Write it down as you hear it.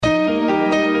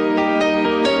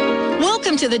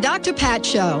to the Dr. Pat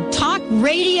Show. Talk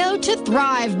radio to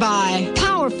thrive by.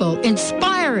 Powerful,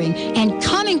 inspiring, and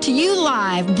coming to you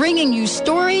live, bringing you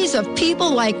stories of people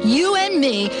like you and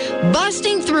me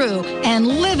busting through and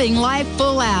living life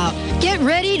full out. Get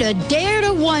ready to dare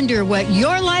to wonder what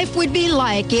your life would be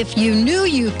like if you knew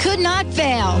you could not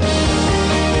fail.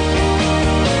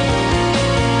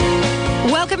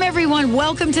 Welcome, everyone.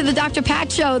 Welcome to the Dr.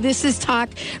 Pat Show. This is Talk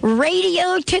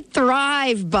Radio to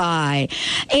Thrive By.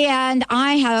 And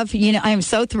I have, I'm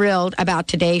so thrilled about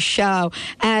today's show,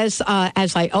 as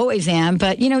I always am.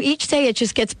 But, each day it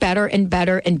just gets better and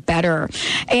better and better.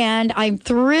 And I'm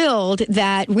thrilled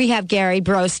that we have Gary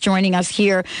Brose joining us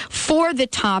here for the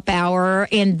top hour.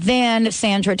 And then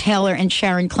Sandra Taylor and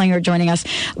Sharon Klinger joining us.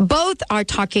 Both are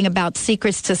talking about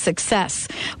secrets to success,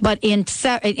 but in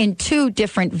two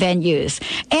different venues.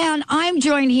 And I'm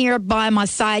joined here by my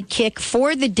sidekick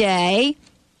for the day.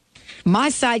 My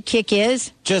sidekick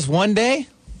is... Just one day?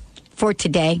 For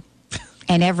today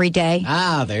and every day.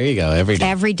 Ah, there you go. Every day.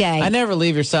 Every day. I never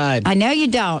leave your side. I know you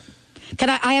don't.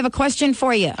 I have a question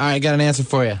for you. All right, got an answer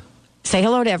for you. Say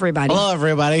hello to everybody. Hello,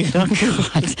 everybody.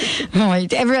 Oh,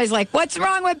 God. Everybody's like, what's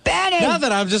wrong with Benny?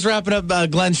 Nothing. I'm just wrapping up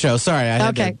Glenn's show. Sorry.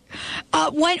 Okay.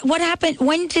 What happened?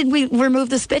 When did we remove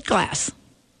the spit glass?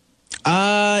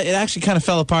 It actually kind of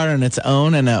fell apart on its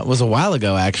own, and it was a while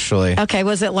ago, actually. Okay,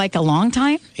 was it like a long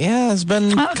time? Yeah, it's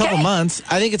been a couple months.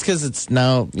 I think it's because it's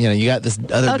now, you got this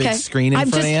other big screen in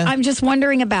front of you. I'm just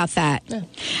wondering about that. Yeah.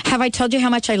 Have I told you how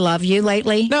much I love you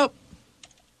lately? Nope.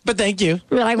 But thank you.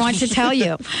 Well, I want to tell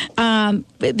you,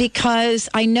 because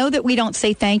I know that we don't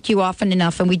say thank you often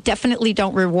enough, and we definitely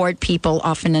don't reward people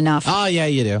often enough. Oh, yeah,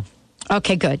 you do.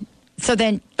 Okay, good. So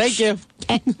then... Thank you.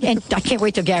 And I can't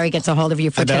wait till Gary gets a hold of you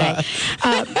for today.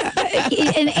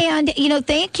 And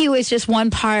thank you is just one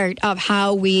part of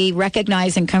how we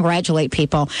recognize and congratulate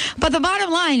people. But the bottom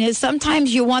line is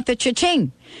sometimes you want the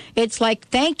cha-ching. It's like,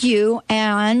 thank you,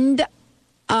 and...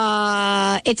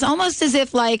 it's almost as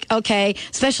if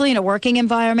especially in a working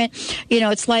environment,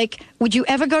 it's like, would you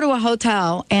ever go to a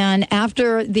hotel and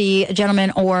after the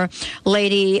gentleman or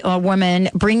lady or woman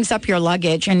brings up your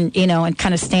luggage and, and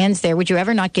kind of stands there, would you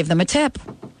ever not give them a tip?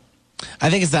 I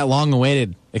think it's that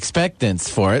long-awaited expectance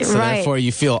for it. So therefore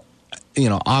you feel,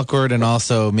 awkward and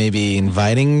also maybe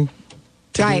inviting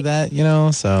to do that,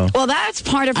 so. Well, that's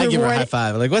part of I reward. give her a high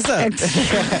five. Like, what's up?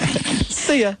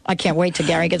 See ya. I can't wait till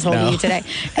Gary gets hold of you today.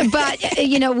 But,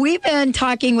 we've been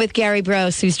talking with Gary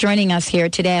Brose, who's joining us here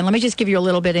today. And let me just give you a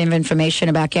little bit of information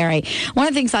about Gary. One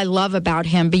of the things I love about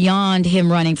him, beyond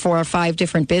him running 4 or 5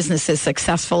 different businesses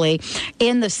successfully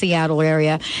in the Seattle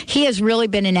area, he has really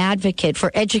been an advocate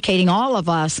for educating all of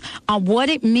us on what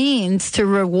it means to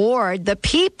reward the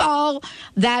people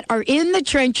that are in the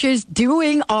trenches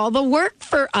doing all the work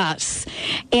for us.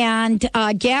 And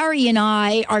Gary and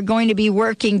I are going to be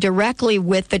working directly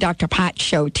with the Dr. Pat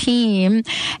Show team,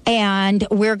 and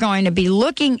we're going to be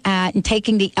looking at and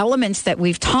taking the elements that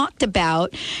we've talked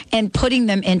about and putting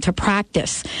them into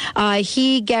practice.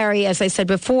 Gary, as I said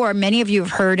before, many of you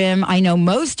have heard him. I know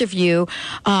most of you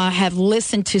have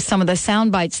listened to some of the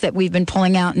sound bites that we've been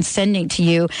pulling out and sending to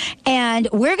you, and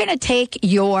we're going to take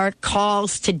your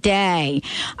calls today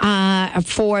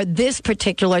for this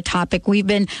particular topic. We've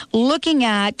been looking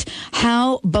at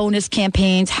how bonus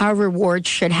campaigns, how rewards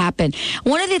should happen.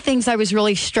 One of the things I was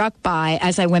really struck by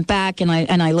as I went back and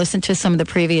I listened to some of the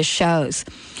previous shows,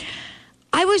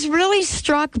 I was really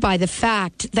struck by the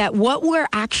fact that what we're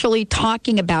actually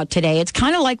talking about today, it's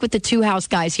kind of like with the Two House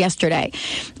guys yesterday.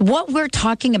 What we're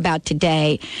talking about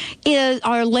today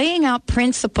are laying out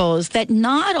principles that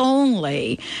not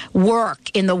only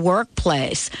work in the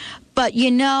workplace, but,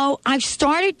 I've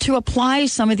started to apply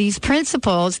some of these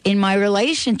principles in my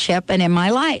relationship and in my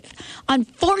life.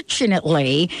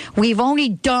 Unfortunately, we've only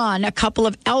done a couple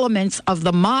of elements of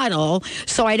the model,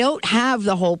 so I don't have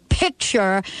the whole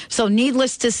picture. So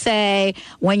needless to say,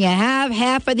 when you have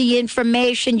half of the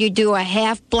information, you do a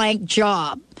half-blank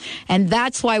job. And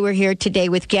that's why we're here today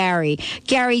with Gary.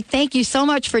 Gary, thank you so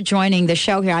much for joining the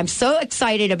show here. I'm so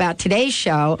excited about today's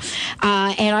show.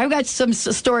 And I've got some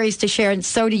stories to share, and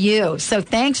so do you. So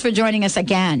thanks for joining us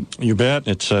again. You bet.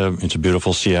 It's a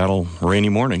beautiful Seattle rainy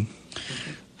morning.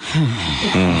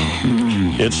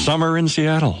 It's summer in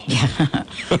Seattle.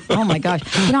 Oh, my gosh.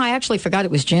 I actually forgot it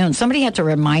was June. Somebody had to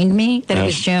remind me that it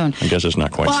was June. I guess it's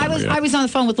not quite summer yet. I was on the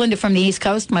phone with Linda from the East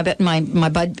Coast, my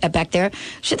bud back there.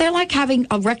 They're like having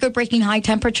a record-breaking high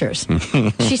temperatures.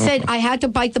 She said, I had to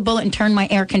bite the bullet and turn my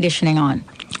air conditioning on.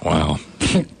 Wow.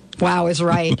 Wow is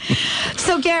right.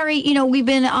 So, Gary, we've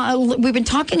been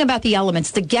talking about the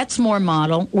elements, the Gets More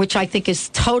model, which I think is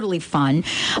totally fun.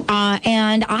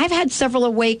 And I've had several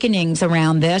awakenings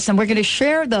around this, and we're going to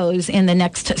share those in the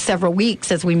next several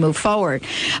weeks as we move forward.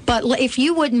 But if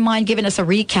you wouldn't mind giving us a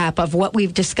recap of what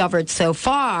we've discovered so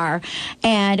far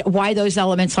and why those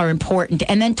elements are important,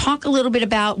 and then talk a little bit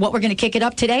about what we're going to kick it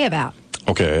up today about.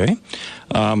 Okay.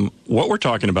 What we're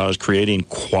talking about is creating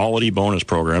quality bonus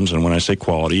programs, and when I say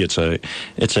quality, it's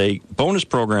a bonus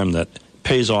program that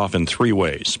pays off in three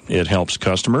ways. It helps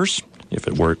customers, if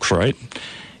it works right.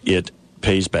 It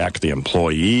pays back the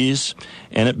employees,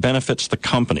 and it benefits the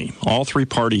company. All three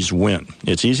parties win.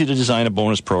 It's easy to design a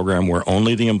bonus program where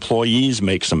only the employees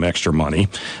make some extra money,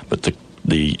 but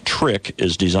the trick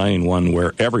is designing one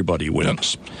where everybody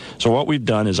wins. So what we've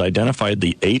done is identified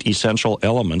the 8 essential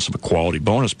elements of a quality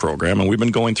bonus program, and we've been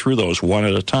going through those one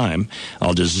at a time.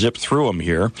 I'll just zip through them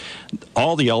here.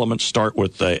 All the elements start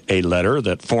with a letter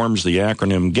that forms the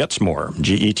acronym GETS MORE,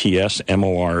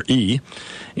 GETSMORE.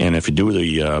 And if you do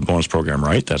the bonus program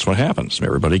right, that's what happens.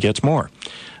 Everybody gets more.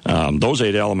 Those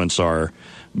 8 elements are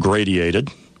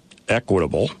gradated,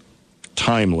 equitable,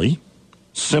 timely,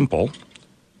 simple,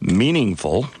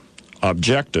 meaningful,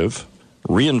 objective,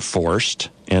 reinforced,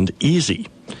 and easy.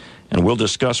 And we'll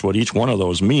discuss what each one of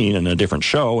those mean in a different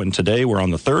show. And today we're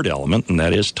on the third element, and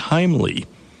that is timely.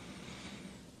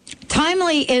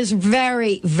 Timely is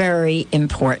very, very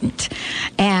important,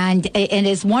 and it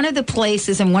is one of the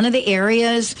places and one of the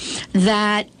areas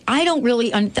that I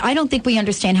don't think we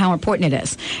understand how important it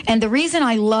is. And the reason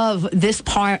I love this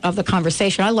part of the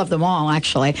conversation, I love them all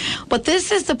actually, but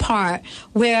this is the part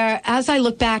where, as I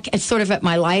look back at sort of at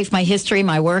my life, my history,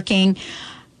 my working,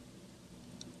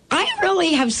 I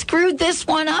really have screwed this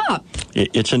one up.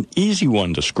 It's an easy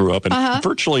one to screw up, and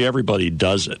virtually everybody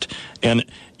does it. And,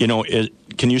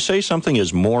 can you say something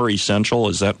is more essential?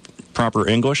 Is that proper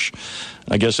English?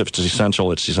 I guess if it's essential,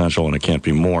 and it can't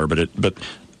be more. But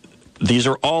these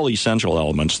are all essential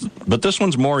elements. But this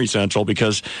one's more essential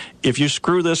because if you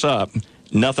screw this up,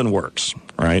 nothing works,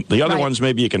 right? The other ones,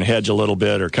 maybe you can hedge a little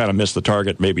bit or kind of miss the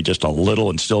target maybe just a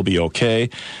little and still be okay.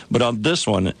 But on this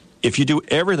one, if you do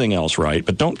everything else right,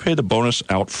 but don't pay the bonus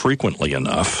out frequently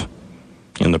enough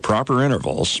in the proper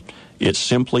intervals, it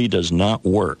simply does not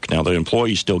work. Now, the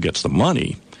employee still gets the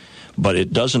money, but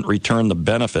it doesn't return the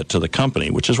benefit to the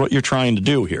company, which is what you're trying to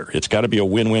do here. It's got to be a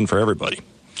win-win for everybody.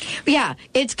 Yeah,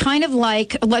 it's kind of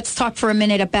like, let's talk for a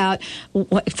minute about,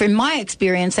 from my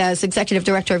experience as Executive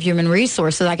Director of Human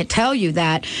Resources, I can tell you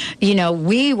that,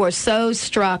 we were so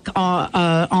struck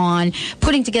on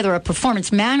putting together a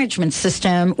performance management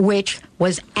system, which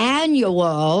was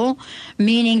annual,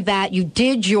 meaning that you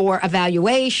did your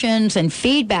evaluations and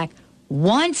feedback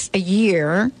once a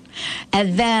year,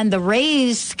 and then the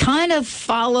raise kind of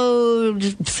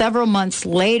followed several months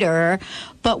later.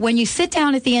 But when you sit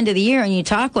down at the end of the year and you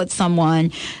talk with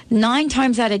someone, 9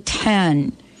 times out of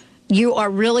 10, you are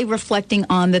really reflecting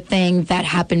on the thing that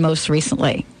happened most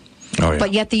recently. Oh, yeah.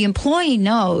 But yet the employee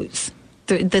knows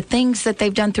the things that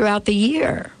they've done throughout the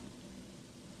year.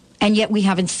 And yet we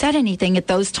haven't said anything at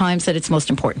those times that it's most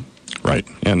important. Right.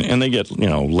 And they get,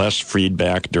 less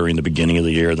feedback during the beginning of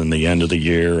the year than the end of the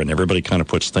year, and everybody kind of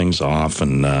puts things off.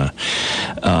 And,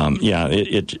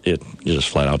 it just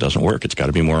flat out doesn't work. It's got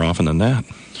to be more often than that.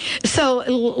 So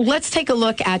let's take a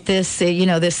look at this,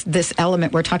 this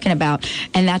element we're talking about,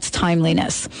 and that's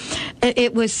timeliness.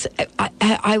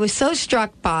 I was so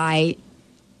struck by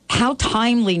how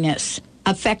timeliness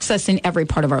affects us in every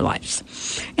part of our lives.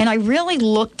 And I really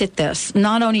looked at this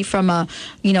not only from a,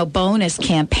 bonus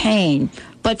campaign,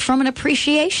 but from an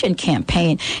appreciation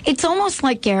campaign. It's almost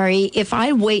like, Gary, if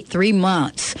I wait 3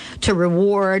 months to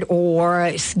reward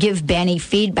or give Benny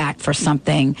feedback for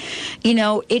something,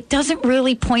 it doesn't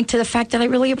really point to the fact that I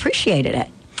really appreciated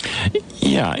it.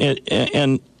 Yeah,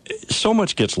 and so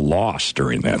much gets lost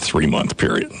during that 3-month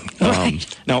period. Right.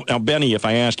 Now, Benny, if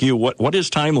I ask you, what is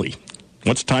timely?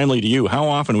 What's timely to you? How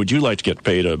often would you like to get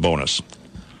paid a bonus?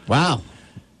 Wow.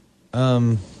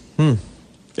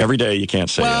 Every day you can't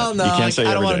say well, it. No, you can't say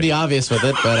I don't want to be obvious with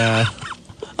it, but,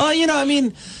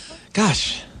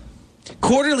 gosh,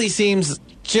 quarterly seems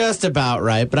just about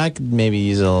right, but I could maybe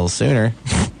use it a little sooner.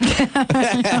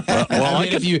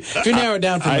 If you narrow it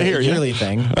down from the yearly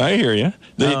thing. I hear you.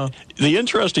 The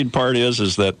interesting part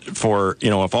is that for,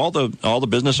 if all the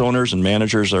business owners and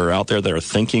managers that are out there that are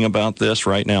thinking about this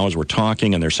right now as we're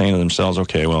talking, and they're saying to themselves,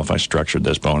 okay, well, if I structured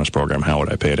this bonus program, how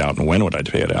would I pay it out and when would I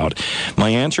pay it out? My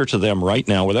answer to them right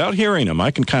now, without hearing them,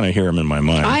 I can kind of hear them in my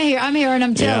mind. I'm hearing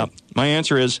them too. Yeah. My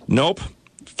answer is nope.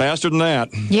 faster than that.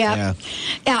 Yeah,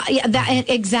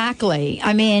 exactly.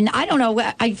 I mean, I don't know.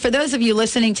 For those of you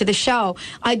listening to the show,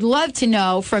 I'd love to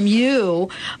know from you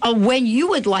when you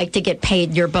would like to get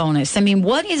paid your bonus. I mean,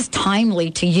 what is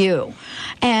timely to you?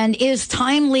 And is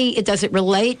timely, does it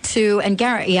relate to, and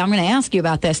Gary, I'm going to ask you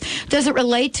about this, does it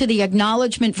relate to the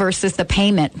acknowledgement versus the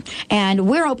payment? And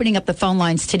we're opening up the phone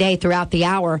lines today throughout the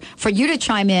hour for you to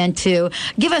chime in, to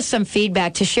give us some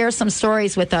feedback, to share some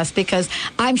stories with us, because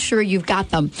I'm sure you've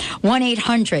got them.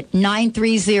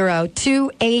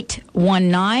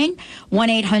 1-800-930-2819.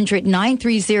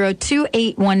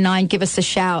 1-800-930-2819. Give us a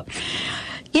shout.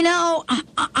 You know,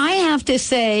 I have to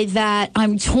say that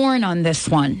I'm torn on this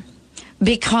one,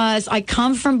 because I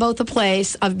come from both a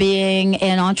place of being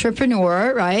an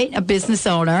entrepreneur, right? A business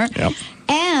owner. Yep.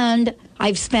 And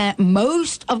I've spent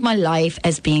most of my life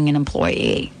as being an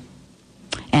employee.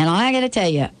 And I got to tell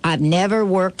you, I've never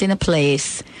worked in a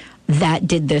place that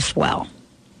did this well.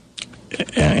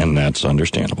 And that's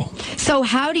understandable. So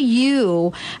how do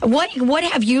you, what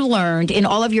have you learned in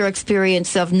all of your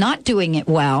experience of not doing it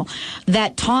well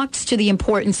that talks to the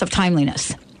importance of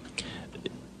timeliness?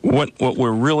 What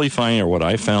we're really finding, or what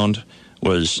I found,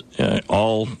 was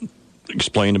all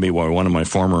explained to me by one of my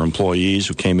former employees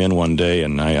who came in one day,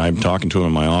 and I'm talking to him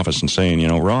in my office and saying, you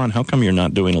know, Ron, how come you're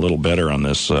not doing a little better on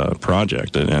this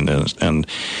project? And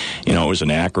you know, it was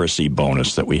an accuracy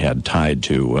bonus that we had tied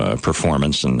to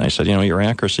performance, and I said, you know, your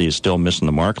accuracy is still missing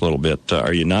the mark a little bit.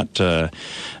 Are you not? You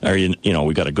know,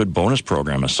 we got a good bonus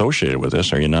program associated with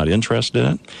this. Are you not interested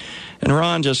in it? And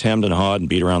Ron just hemmed and hawed and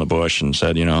beat around the bush and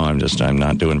said, you know, I'm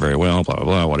not doing very well, blah, blah,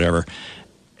 blah, whatever.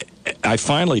 I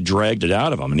finally dragged it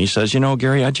out of him, and he says, you know,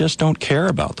 Gary, I just don't care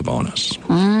about the bonus.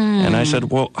 And I said,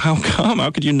 well, how come?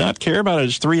 How could you not care about it?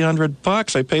 It's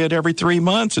 $300. I pay it every 3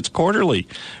 months. It's quarterly,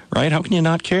 right? How can you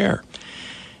not care?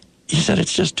 He said,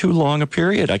 it's just too long a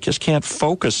period. I just can't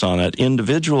focus on it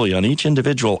individually, on each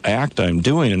individual act I'm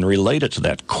doing, and relate it to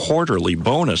that quarterly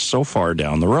bonus so far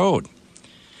down the road.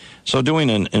 So doing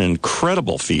an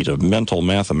incredible feat of mental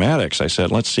mathematics, I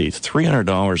said, let's see,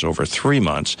 $300 over 3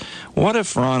 months. What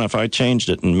if, Ron, if I changed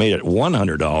it and made it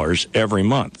 $100 every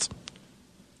month?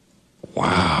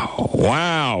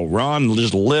 Wow. Ron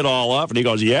just lit all up, and he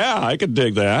goes, yeah, I could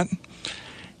dig that.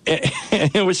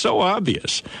 It was so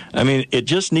obvious. I mean, it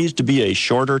just needs to be a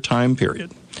shorter time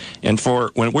period. And for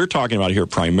when we're talking about here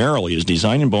primarily is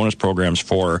designing bonus programs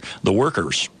for the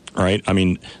workers. Right? I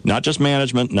mean, not just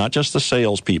management, not just the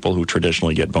salespeople who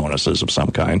traditionally get bonuses of some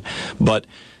kind, but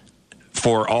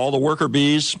for all the worker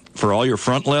bees, for all your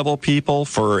front-level people,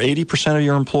 for 80% of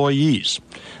your employees.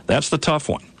 That's the tough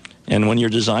one. And when you're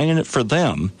designing it for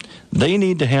them, they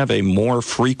need to have a more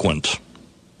frequent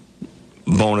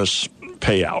bonus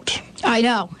payout. I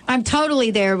know. I'm totally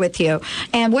there with you.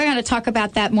 And we're going to talk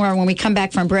about that more when we come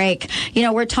back from break. You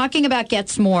know, we're talking about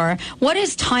Gets More. What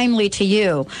is timely to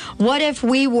you? What if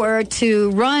we were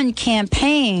to run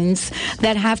campaigns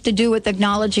that have to do with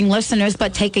acknowledging listeners,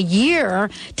 but take a year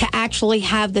to actually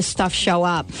have this stuff show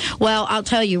up? Well, I'll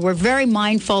tell you, we're very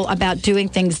mindful about doing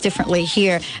things differently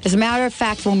here. As a matter of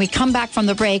fact, when we come back from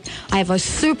the break, I have a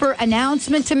super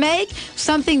announcement to make.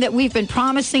 Something that we've been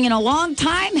promising in a long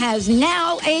time has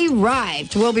now arrived.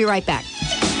 We'll be right back.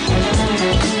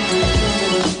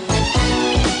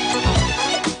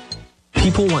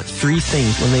 People want three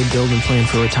things when they build and plan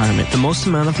for retirement. The most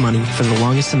amount of money for the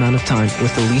longest amount of time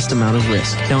with the least amount of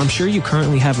risk. Now, I'm sure you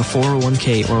currently have a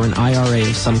 401k or an IRA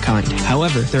of some kind.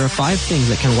 However, there are 5 things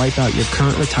that can wipe out your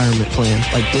current retirement plan,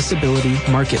 like disability,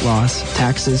 market loss,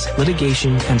 taxes,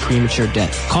 litigation, and premature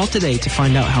death. Call today to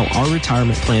find out how our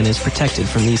retirement plan is protected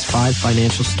from these 5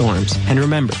 financial storms. And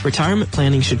remember, retirement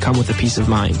planning should come with a peace of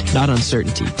mind, not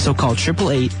uncertainty. So call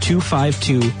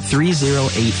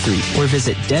 888-252-3083 or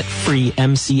visit debtfreemca.com.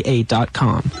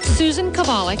 Susan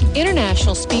Kovalik,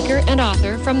 international speaker and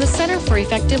author from the Center for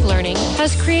Effective Learning,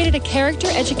 has created a character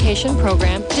education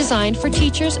program designed for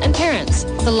teachers and parents.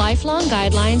 The lifelong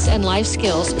guidelines and life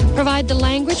skills provide the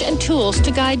language and tools to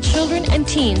guide children and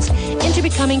teens into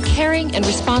becoming caring and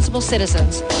responsible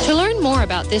citizens. To learn more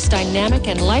about this dynamic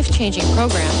and life-changing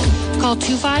program, call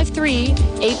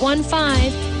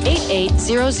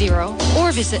 253-815-8800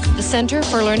 or visit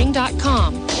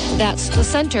thecenterforlearning.com. That's the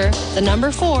center, the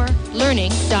number 4,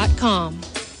 learning.com.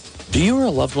 Do you or a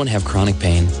loved one have chronic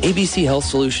pain? ABC Health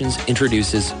Solutions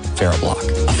introduces Ferroblock,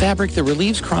 a fabric that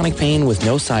relieves chronic pain with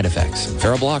no side effects.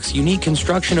 Ferroblock's unique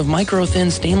construction of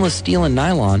micro-thin stainless steel and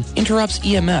nylon interrupts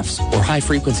EMFs, or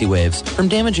high-frequency waves, from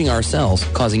damaging our cells,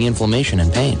 causing inflammation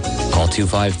and pain. Call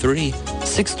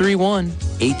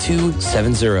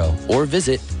 253-631-8270 or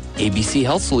visit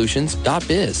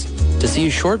abchealthsolutions.biz. to see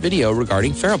a short video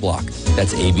regarding Ferroblock.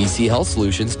 That's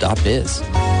abchealthsolutions.biz.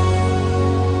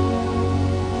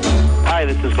 Hi,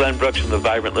 this is Glenn Brooks from the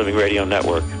Vibrant Living Radio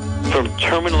Network. From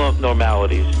terminal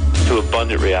abnormalities to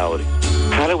abundant realities,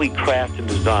 how do we craft and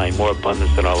design more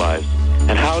abundance in our lives?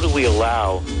 And how do we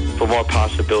allow for more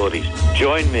possibilities?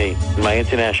 Join me and my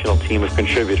international team of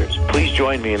contributors. Please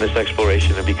join me in this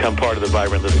exploration and become part of the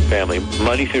Vibrant Living family,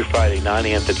 Monday through Friday, 9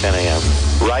 a.m. to 10 a.m.,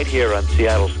 right here on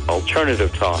Seattle's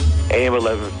Alternative Talk, AM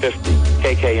 1150,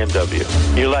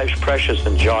 KKNW. Your life's precious,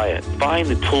 enjoy it. Find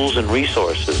the tools and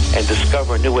resources and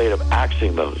discover a new way of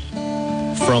accessing those.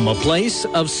 From a place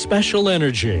of special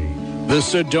energy, the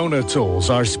Sedona tools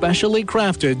are specially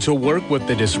crafted to work with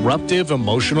the disruptive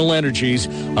emotional energies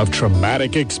of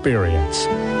traumatic experience.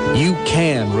 You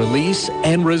can release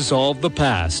and resolve the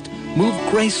past, move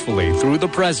gracefully through the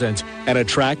present, and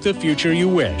attract the future you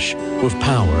wish with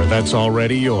power that's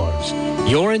already yours.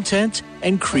 Your intent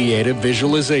and creative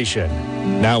visualization.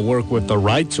 Now work with the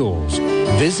right tools.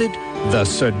 Visit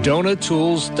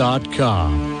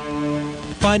thesedonatools.com.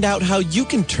 Find out how you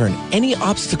can turn any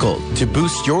obstacle to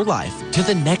boost your life to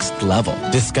the next level.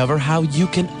 Discover how you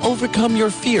can overcome your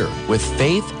fear with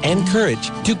faith and courage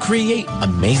to create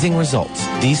amazing results.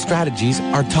 These strategies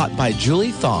are taught by Julie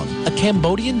Thong, a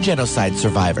Cambodian genocide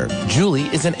survivor. Julie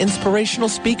is an inspirational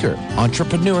speaker,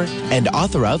 entrepreneur, and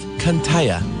author of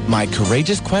Kantaya, My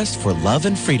Courageous Quest for Love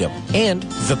and Freedom, and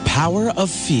The Power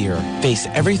of Fear. Face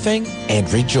everything and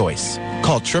rejoice.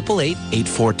 Call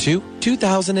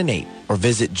 888-842-2008 or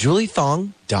visit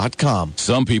juliethong.com.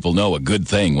 Some people know a good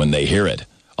thing when they hear it.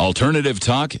 Alternative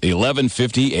Talk,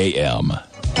 1150 AM.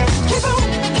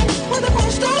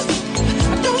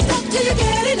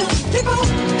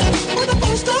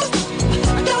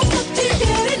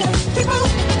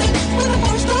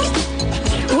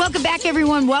 Welcome back,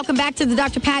 everyone. Welcome back to the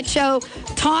Dr. Pat Show.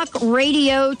 Talk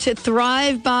radio to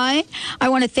thrive by. I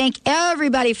want to thank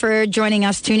everybody for joining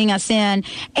us, tuning us in.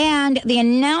 And the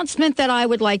announcement that I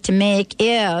would like to make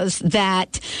is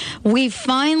that we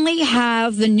finally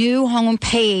have the new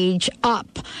homepage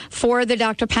up for the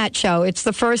Dr. Pat Show. It's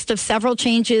the first of several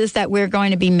changes that we're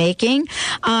going to be making.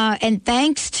 And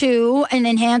thanks to an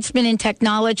enhancement in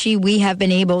technology, we have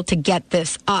been able to get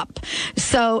this up.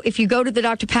 So if you go to the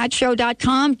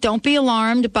drpatshow.com, don't be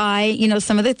alarmed by,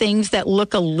 some of the things that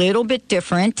look a little bit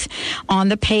different on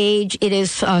the page. It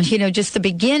is, just the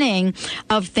beginning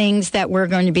of things that we're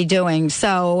going to be doing.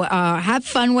 So have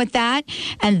fun with that.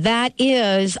 And that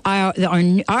is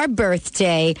our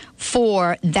birthday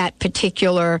for that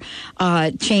particular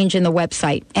change in the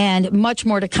website. And much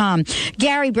more to come.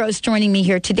 Gary Bros joining me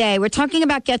here today. We're talking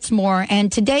about Gets More, and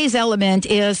today's element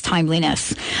is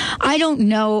timeliness. I don't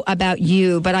know about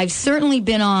you, but I've certainly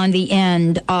been on the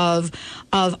end of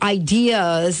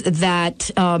ideas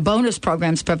that bonus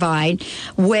programs provide,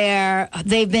 where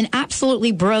they've been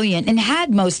absolutely brilliant and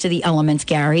had most of the elements,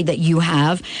 Gary, that you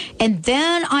have. And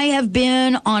then I have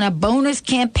been on a bonus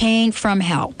campaign from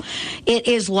hell. It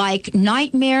is like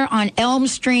Nightmare on Elm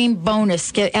Street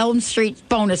bonus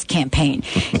campaign.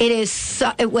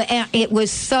 It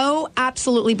was so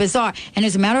absolutely bizarre. And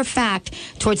as a matter of fact,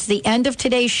 towards the end of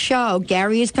today's show,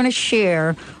 Gary is going to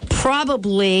share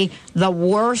probably the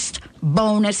worst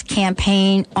bonus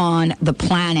campaign on the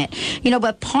planet.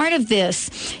 But part of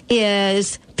this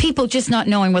is people just not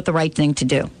knowing what the right thing to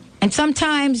do. And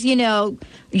sometimes,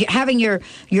 having your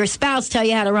spouse tell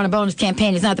you how to run a bonus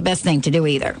campaign is not the best thing to do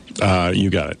either.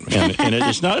 You got it. And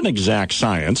it's not an exact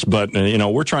science, but,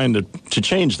 we're trying to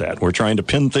change that. We're trying to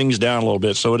pin things down a little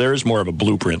bit so there is more of a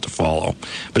blueprint to follow.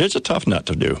 But it's a tough nut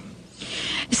to do.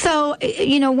 So,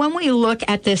 when we look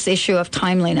at this issue of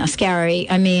timeliness, Gary,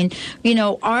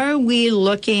 are we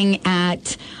looking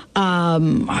at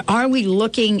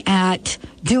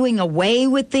doing away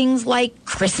with things like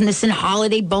Christmas and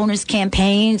holiday bonus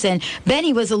campaigns? And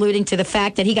Benny was alluding to the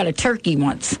fact that he got a turkey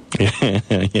once.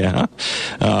 Yeah.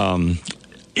 I'm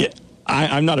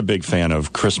not a big fan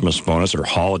of Christmas bonus or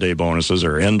holiday bonuses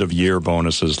or end-of-year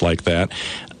bonuses like that.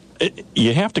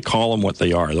 You have to call them what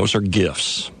they are. Those are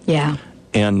gifts. Yeah.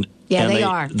 And they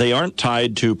are. They aren't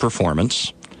tied to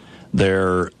performance.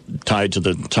 They're tied to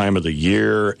the time of the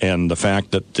year and the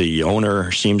fact that the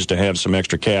owner seems to have some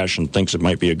extra cash and thinks it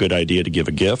might be a good idea to give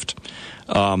a gift.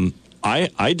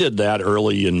 I did that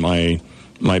early in my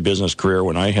business career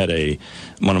when I had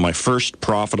one of my first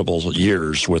profitable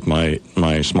years with my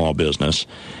small business,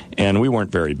 and we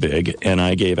weren't very big, and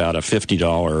I gave out a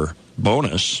 $50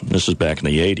 bonus. This is back in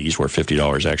the 80s where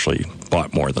 $50 actually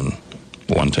bought more than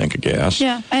 1 tank of gas.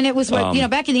 Yeah, and it was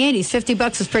back in the 80s,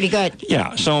 $50 was pretty good.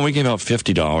 Yeah, so we gave out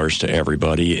 $50 to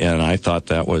everybody, and I thought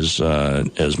that was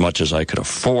as much as I could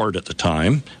afford at the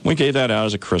time. We gave that out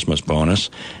as a Christmas bonus,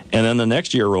 and then the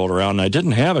next year rolled around, and I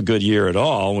didn't have a good year at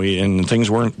all. And things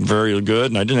weren't very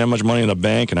good, and I didn't have much money in the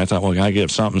bank, and I thought, well, I got to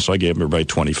give something, so I gave everybody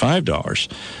 $25.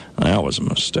 That was a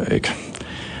mistake.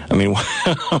 I mean,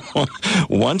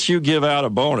 once you give out a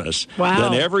bonus,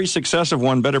 then every successive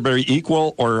one better be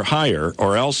equal or higher,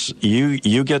 or else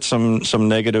you get some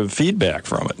negative feedback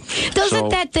from it. Doesn't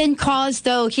that then cause,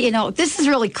 though, this is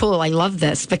really cool. I love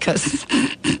this because...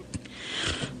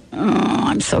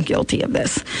 I'm so guilty of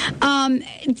this.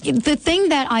 The thing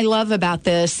that I love about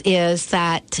this is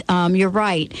that you're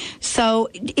right. So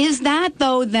is that,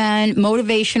 though, then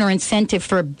motivation or incentive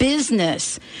for a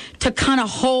business to kind of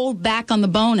hold back on the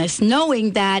bonus,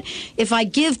 knowing that if I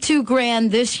give $2,000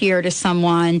 this year to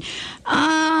someone,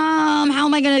 how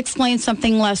am I going to explain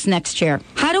something less next year?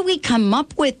 How do we come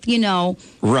up with,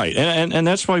 Right, and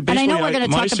that's why basically and I know we're going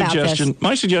to talk about this.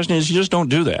 My suggestion is you just don't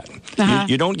do that. Uh-huh.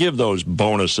 You don't give those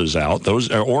bonuses out,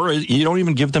 or you don't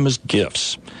even give them as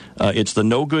gifts. It's the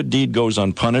no good deed goes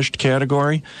unpunished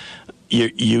category.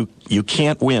 You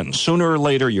can't win. Sooner or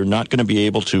later, you're not going to be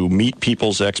able to meet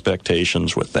people's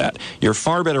expectations with that. You're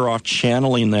far better off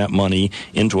channeling that money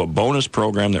into a bonus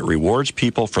program that rewards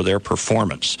people for their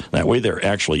performance. That way, they're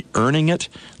actually earning it.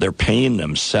 They're paying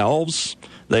themselves.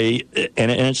 And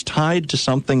it's tied to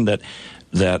something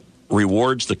that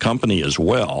rewards the company as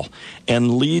well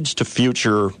and leads to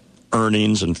future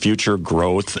earnings and future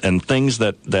growth and things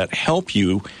that help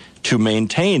you to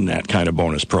maintain that kind of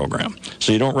bonus program.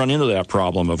 So you don't run into that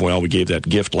problem of, well, we gave that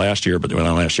gift last year, but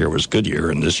last year was a good year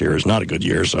and this year is not a good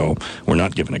year, so we're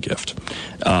not giving a gift.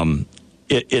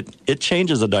 It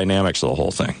changes the dynamics of the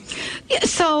whole thing. Yeah,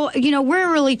 so,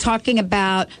 we're really talking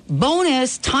about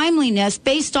bonus timeliness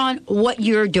based on what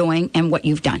you're doing and what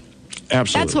you've done.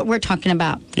 Absolutely. That's what we're talking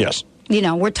about. Yes.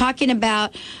 We're talking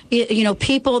about,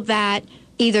 people that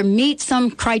either meet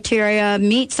some criteria,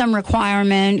 meet some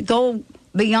requirement, go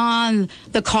beyond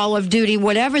the call of duty,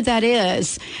 whatever that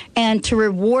is, and to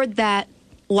reward that.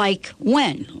 Like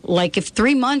when? Like if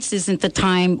 3 months isn't the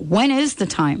time, when is the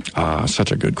time?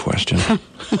 Such a good question.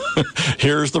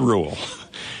 Here's the rule.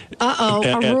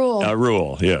 A rule. A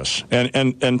rule, yes.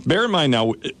 And bear in mind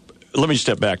now, let me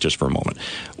step back just for a moment.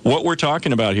 What we're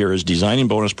talking about here is designing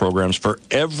bonus programs for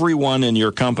everyone in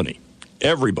your company.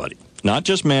 Everybody. Not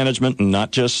just management and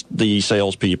not just the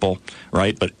salespeople,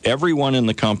 right? But everyone in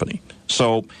the company.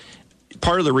 So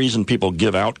part of the reason people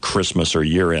give out Christmas or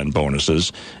year-end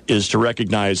bonuses is to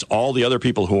recognize all the other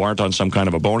people who aren't on some kind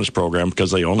of a bonus program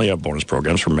because they only have bonus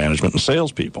programs for management and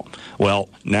salespeople. Well,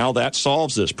 now that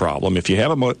solves this problem. If you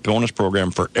have a bonus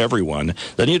program for everyone,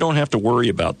 then you don't have to worry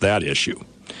about that issue.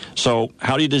 So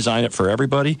how do you design it for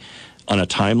everybody? On a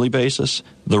timely basis,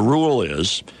 the rule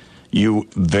is you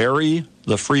vary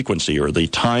the frequency or the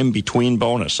time between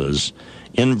bonuses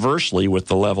inversely with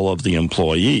the level of the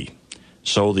employee.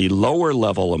 So the lower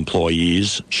level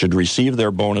employees should receive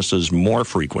their bonuses more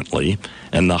frequently,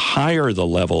 and the higher the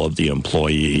level of the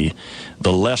employee,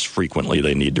 the less frequently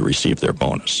they need to receive their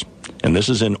bonus. And this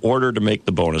is in order to make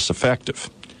the bonus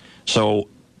effective. So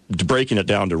breaking it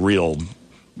down to real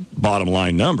bottom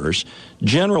line numbers,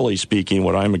 generally speaking,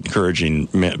 what I'm encouraging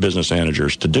business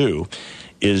managers to do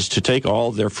is to take all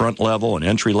of their front level and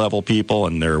entry level people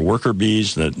and their worker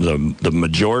bees, the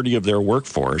majority of their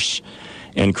workforce,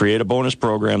 and create a bonus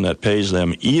program that pays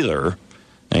them either,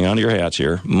 hang on to your hats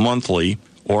here, monthly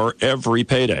or every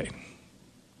payday.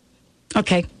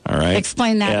 Okay. All right.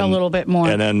 Explain that a little bit more.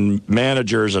 And then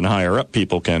managers and higher up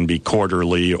people can be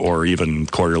quarterly or even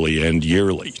quarterly and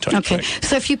yearly type thing.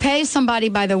 So if you pay somebody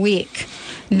by the week,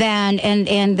 then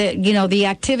and the the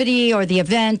activity or the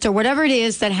event or whatever it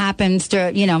is that happens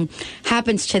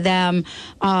to them,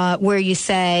 where you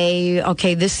say,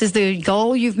 okay, this is the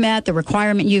goal you've met, the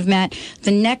requirement you've met,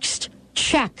 the next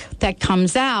check that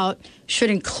comes out should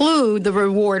include the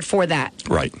reward for that.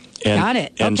 Right. Got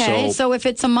it. Okay. So if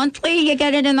it's a monthly, you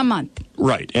get it in the month.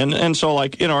 Right. And so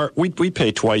like in our we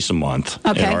pay twice a month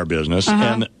in our business,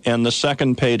 and the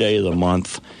second payday of the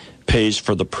month pays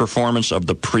for the performance of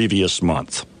the previous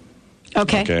month.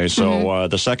 Okay. So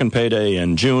the second payday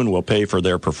in June will pay for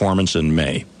their performance in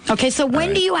May. Okay. So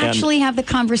when do you actually have the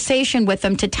conversation with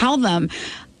them to tell them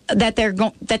that they're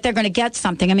going to get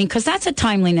something? I mean, because that's a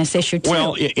timeliness issue too.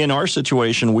 Well, in our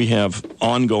situation, we have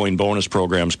ongoing bonus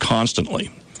programs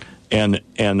constantly. And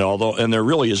there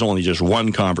really is only just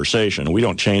one conversation. We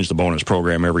don't change the bonus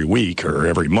program every week or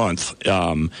every month.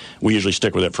 We usually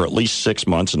stick with it for at least 6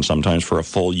 months and sometimes for a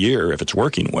full year if it's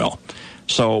working well.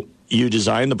 So you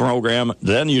design the program,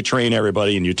 then you train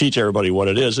everybody and you teach everybody what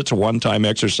it is. It's a one-time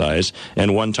exercise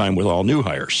and one time with all new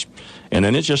hires. And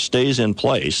then it just stays in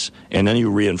place, and then you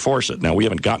reinforce it. Now, we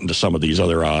haven't gotten to some of these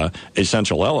other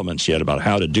essential elements yet about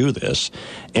how to do this.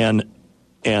 And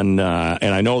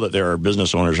I know that there are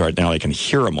business owners right now, they can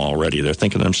hear them already. They're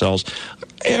thinking to themselves,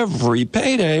 every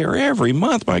payday or every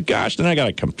month, my gosh, then I got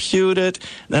to compute it.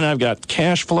 Then I've got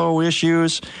cash flow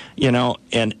issues,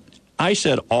 and I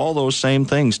said all those same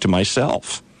things to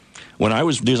myself when I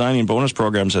was designing bonus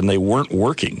programs and they weren't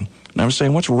working. And I was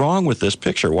saying, what's wrong with this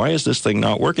picture? Why is this thing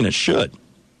not working? It should.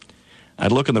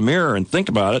 I'd look in the mirror and think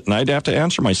about it, and I'd have to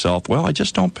answer myself, well, I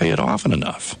just don't pay it often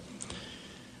enough.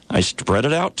 I spread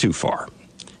it out too far.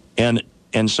 And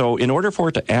so in order for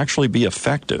it to actually be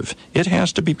effective, it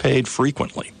has to be paid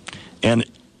frequently. And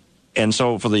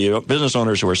so for the business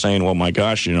owners who are saying, well, my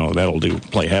gosh, that'll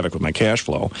play havoc with my cash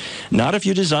flow, not if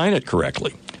you design it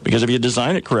correctly. Because if you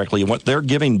design it correctly, what they're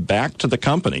giving back to the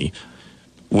company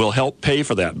will help pay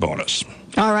for that bonus.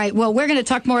 All right. Well, we're going to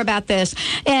talk more about this.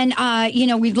 And,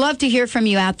 we'd love to hear from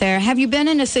you out there. Have you been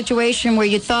in a situation where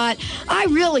you thought, I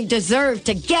really deserve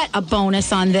to get a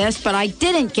bonus on this, but I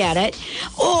didn't get it?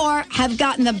 Or have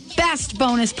gotten the best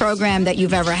bonus program that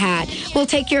you've ever had? We'll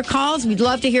take your calls. We'd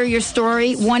love to hear your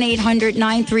story.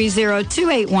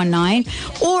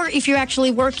 1-800-930-2819. Or if you're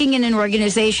actually working in an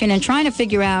organization and trying to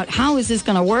figure out, how is this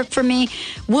going to work for me?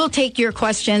 We'll take your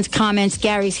questions, comments.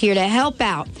 Gary's here to help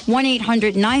out.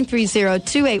 1-800-930-2819.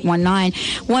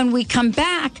 When we come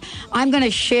back, I'm going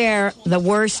to share the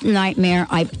worst nightmare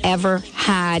I've ever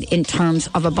had in terms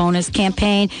of a bonus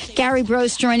campaign. Gary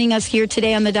Brose joining us here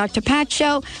today on the Dr. Pat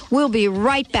Show. We'll be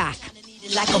right back.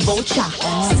 Like a vulture.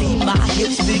 See my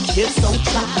hips, big hips, don't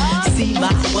try. See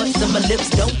my butts and my lips,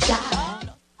 don't try.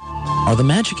 Are the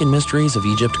magic and mysteries of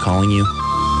Egypt calling you?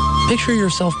 Picture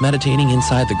yourself meditating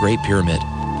inside the Great Pyramid,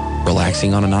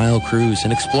 relaxing on a Nile cruise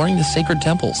and exploring the sacred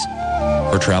temples.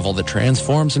 For travel that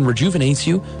transforms and rejuvenates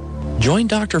you, join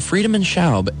Dr. Friedemann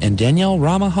Schaub and Danielle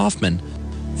Rama Hoffman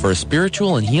for a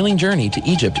spiritual and healing journey to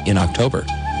Egypt in October.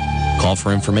 Call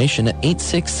for information at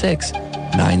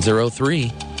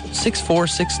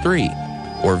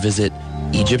 866-903-6463 or visit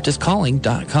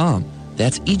EgyptIsCalling.com.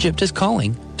 That's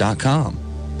EgyptIsCalling.com.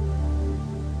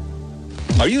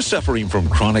 Are you suffering from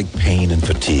chronic pain and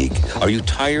fatigue? Are you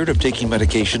tired of taking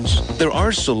medications? There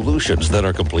are solutions that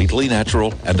are completely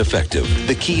natural and effective.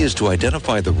 The key is to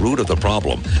identify the root of the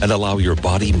problem and allow your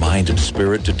body, mind, and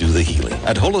spirit to do the healing.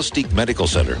 At Holistic Medical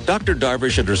Center, Dr.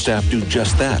 Darvish and her staff do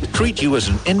just that. Treat you as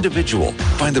an individual,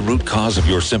 find the root cause of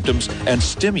your symptoms, and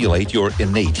stimulate your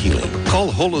innate healing.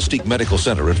 Call Holistic Medical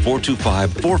Center at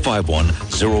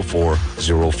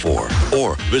 425-451-0404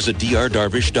 or visit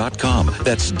drdarvish.com.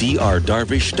 That's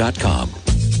drdarvish.com.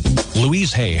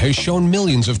 Louise Hay has shown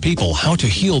millions of people how to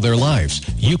heal their lives.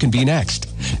 You can be next.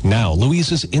 Now,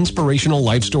 Louise's inspirational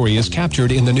life story is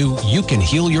captured in the new You Can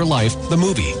Heal Your Life, the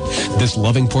movie. This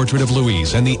loving portrait of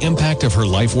Louise and the impact of her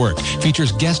life work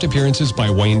features guest appearances by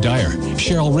Wayne Dyer,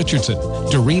 Cheryl Richardson,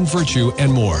 Doreen Virtue,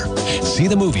 and more. See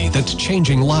the movie that's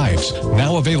changing lives,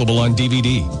 now available on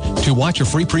DVD. To watch a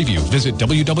free preview, visit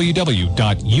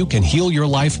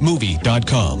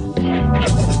www.youcanhealyurlifemovie.com.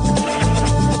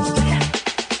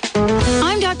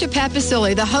 Dr. Pat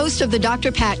Baccili, the host of the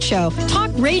Dr. Pat Show.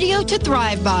 Talk radio to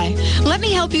thrive by. Let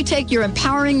me help you take your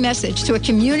empowering message to a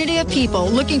community of people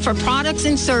looking for products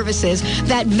and services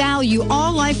that value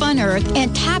all life on earth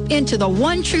and tap into the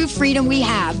one true freedom we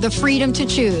have, the freedom to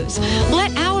choose.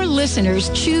 Let our listeners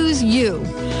choose you.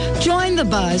 Join the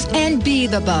buzz and be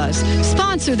the buzz.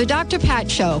 Sponsor the Dr. Pat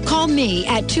Show. Call me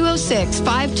at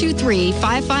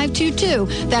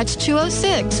 206-523-5522. That's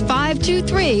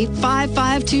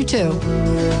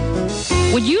 206-523-5522.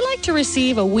 Would you like to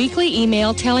receive a weekly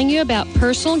email telling you about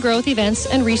personal growth events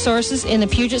and resources in the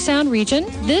Puget Sound region?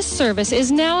 This service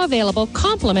is now available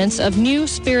compliments of New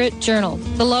Spirit Journal,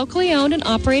 the locally owned and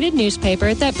operated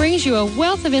newspaper that brings you a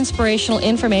wealth of inspirational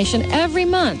information every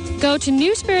month. Go to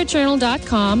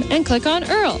newspiritjournal.com and click on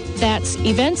Earl. That's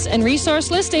events and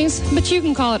resource listings, but you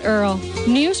can call it Earl.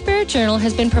 New Spirit Journal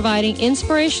has been providing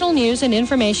inspirational news and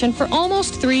information for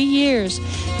almost 3 years.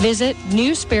 Visit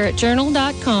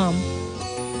newspiritjournal.com.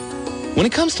 When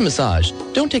it comes to massage,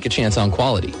 don't take a chance on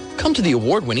quality. Come to the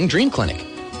award-winning Dream Clinic.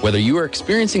 Whether you are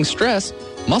experiencing stress,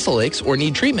 muscle aches, or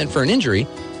need treatment for an injury,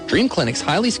 Dream Clinic's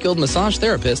highly skilled massage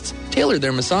therapists tailor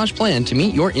their massage plan to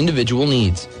meet your individual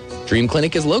needs. Dream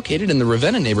Clinic is located in the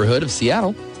Ravenna neighborhood of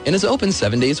Seattle and is open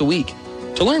 7 days a week.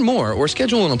 To learn more or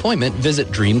schedule an appointment, visit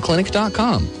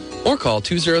dreamclinic.com or call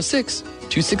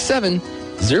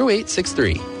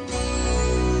 206-267-0863.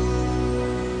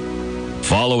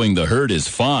 Following the herd is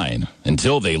fine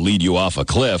until they lead you off a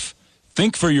cliff.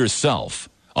 Think for yourself.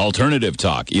 Alternative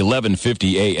Talk,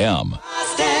 1150 AM.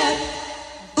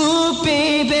 Ooh,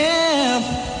 baby,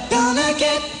 gonna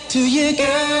get to you,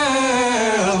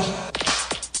 girl.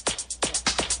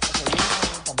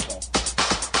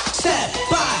 Step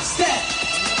by step.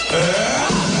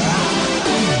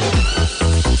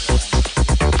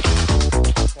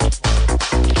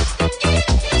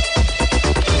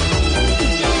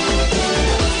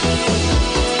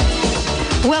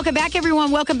 Welcome back,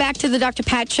 everyone. Welcome back to the Dr.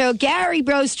 Pat Show. Gary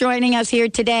Brose joining us here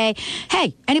today.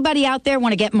 Hey, anybody out there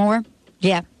want to get more?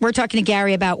 Yeah, we're talking to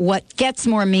Gary about what gets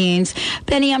more means.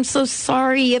 Benny, I'm so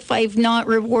sorry if I've not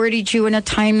rewarded you in a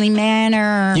timely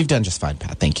manner. You've done just fine,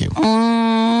 Pat. Thank you.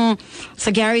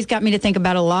 So Gary's got me to think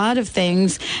about a lot of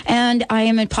things, and I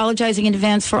am apologizing in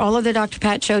advance for all of the Dr.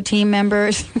 Pat Show team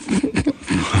members.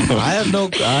 I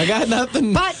got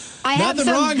nothing. But I have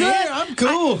nothing some wrong good, here. I'm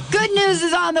cool. Good news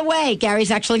is on the way.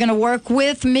 Gary's actually going to work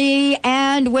with me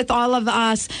and with all of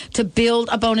us to build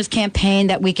a bonus campaign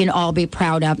that we can all be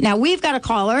proud of. Now, we've got a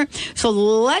caller, so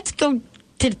let's go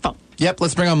to the phone. Yep,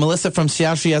 let's bring on Melissa from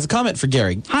Seattle. She has a comment for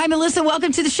Gary. Hi, Melissa.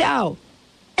 Welcome to the show.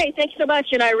 Hey, thank you so much,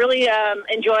 and I really I'm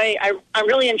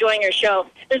really enjoying your show.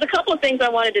 There's a couple of things I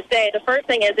wanted to say. The first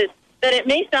thing is that it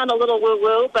may sound a little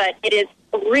woo-woo, but it is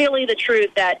really the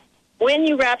truth that when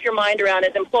you wrap your mind around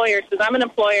as employers, because I'm an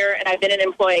employer and I've been an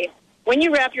employee, when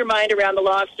you wrap your mind around the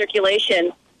law of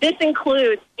circulation, this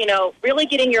includes, really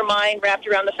getting your mind wrapped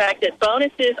around the fact that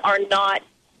bonuses are not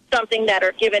something that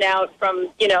are given out from,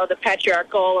 the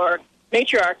patriarchal or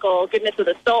matriarchal goodness of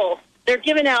the soul. They're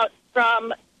given out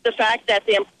from the fact that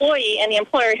the employee and the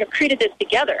employer have created this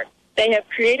together. They have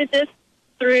created this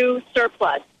through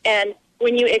surplus. And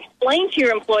when you explain to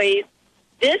your employees,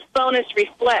 this bonus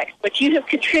reflects what you have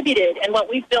contributed and what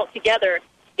we've built together,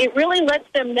 it really lets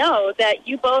them know that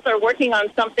you both are working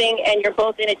on something and you're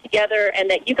both in it together and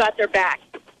that you got their back.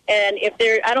 And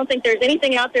I don't think there's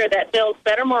anything out there that builds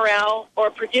better morale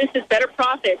or produces better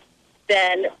profits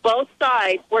than both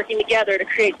sides working together to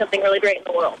create something really great in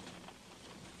the world.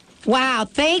 Wow,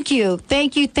 thank you.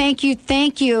 And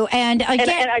again,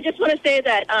 and I just want to say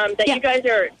that you guys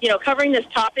are, covering this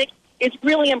topic is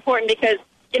really important because,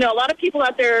 a lot of people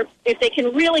out there, if they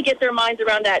can really get their minds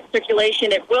around that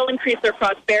circulation, it will increase their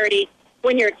prosperity.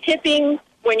 When you're tipping,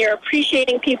 when you're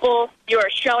appreciating people, you are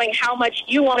showing how much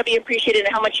you want to be appreciated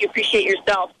and how much you appreciate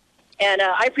yourself. And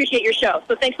I appreciate your show.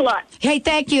 So thanks a lot. Hey,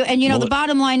 thank you. And, the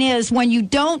bottom line is when you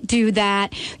don't do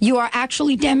that, you are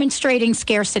actually demonstrating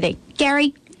scarcity.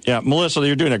 Gary? Yeah, Melissa,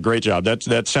 you're doing a great job.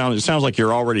 It sounds like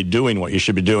you're already doing what you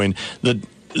should be doing.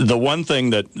 The one thing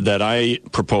that I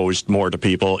proposed more to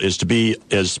people is to be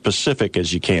as specific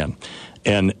as you can.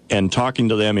 And talking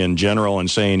to them in general and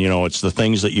saying, it's the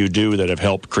things that you do that have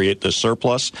helped create this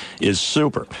surplus is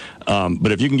super.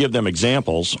 But if you can give them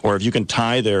examples, or if you can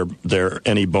tie their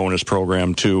any bonus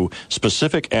program to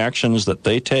specific actions that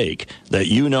they take that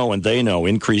and they know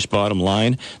increase bottom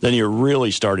line, then you're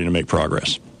really starting to make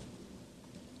progress.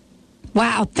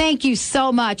 Wow, thank you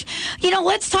so much.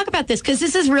 Let's talk about this because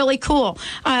this is really cool.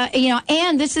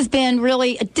 And this has been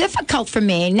really difficult for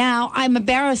me. Now, I'm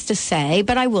embarrassed to say,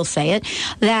 but I will say it,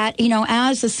 that,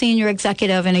 as a senior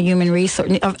executive in a human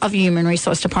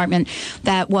resource department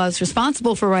that was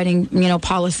responsible for writing,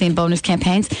 policy and bonus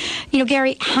campaigns,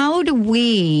 Gary, how do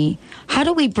we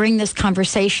bring this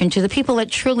conversation to the people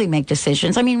that truly make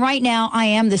decisions? I mean, right now, I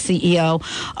am the CEO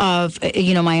of,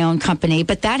 my own company,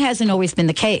 but that hasn't always been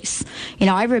the case.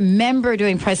 I remember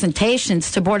doing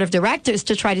presentations to board of directors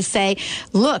to try to say,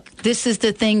 look, this is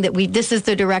the thing this is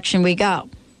the direction we go.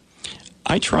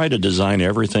 I try to design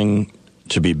everything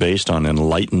to be based on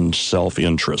enlightened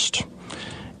self-interest.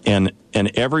 And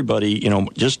everybody,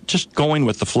 just going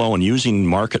with the flow and using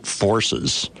market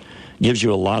forces gives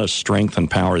you a lot of strength and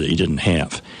power that you didn't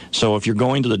have. So if you're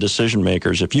going to the decision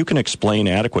makers, if you can explain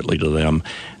adequately to them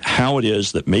how it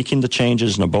is that making the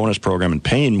changes in a bonus program and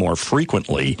paying more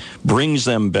frequently brings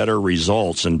them better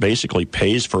results and basically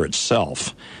pays for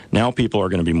itself, now people are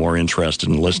going to be more interested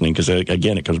in listening because,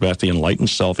 again, it comes back to the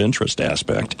enlightened self-interest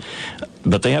aspect.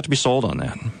 But they have to be sold on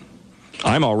that.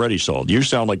 I'm already sold. You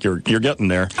sound like you're getting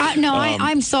there.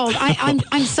 I'm sold.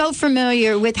 I'm so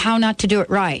familiar with how not to do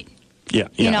it right. Yeah,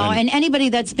 and anybody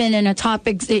that's been in a top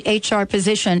HR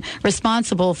position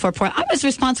responsible for, I was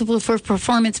responsible for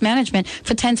performance management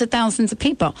for tens of thousands of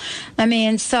people. I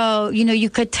mean, so, you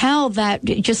could tell that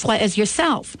just like as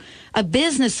yourself, a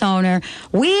business owner,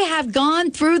 we have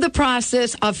gone through the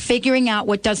process of figuring out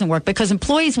what doesn't work because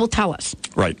employees will tell us.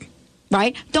 Right?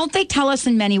 Don't they tell us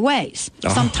in many ways?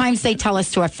 Sometimes they tell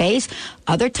us to our face.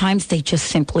 Other times they just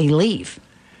simply leave.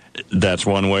 That's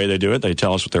one way they do it. They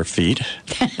tell us with their feet.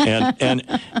 And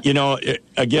you know,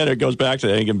 again, it goes back to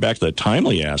the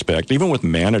timely aspect, even with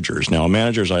managers. Now,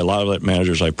 managers, a lot of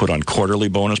managers I put on quarterly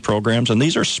bonus programs, and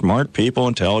these are smart people,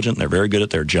 intelligent, and they're very good at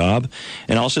their job.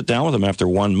 And I'll sit down with them after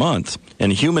 1 month.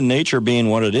 And human nature being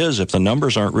what it is, if the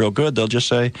numbers aren't real good, they'll just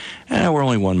say, we're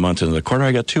only 1 month into the quarter.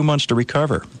 I got 2 months to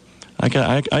recover. I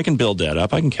can build that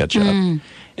up. I can catch up.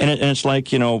 And it's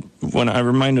like, you know, when I'm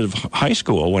reminded of high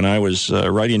school, when I was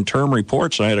writing term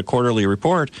reports, I had a quarterly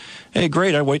report. Hey,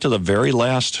 great, I'd wait till the very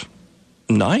last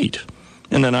night,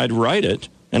 and then I'd write it.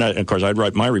 And, of course, I'd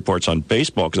write my reports on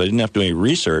baseball because I didn't have to do any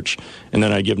research. And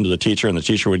then I'd give them to the teacher, and the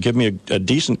teacher would give me a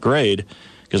decent grade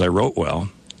because I wrote well.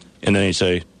 And then he'd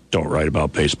say, don't write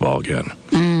about baseball again.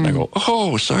 I go,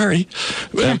 oh, sorry.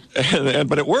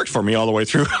 But it worked for me all the way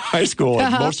through high school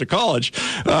and most of college.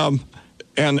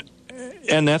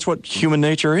 And that's what human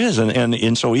nature is.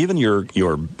 And so even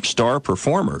your star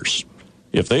performers,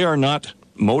 if they are not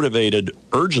motivated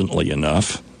urgently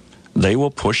enough, they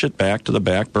will push it back to the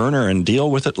back burner and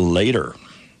deal with it later.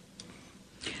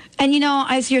 And, you know,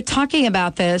 as you're talking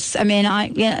about this, I mean,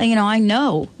 I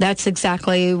know that's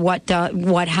exactly what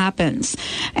happens.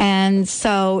 And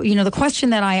so, you know, the question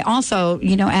that I also,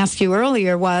 you know, asked you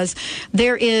earlier was,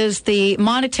 there is the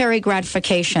monetary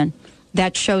gratification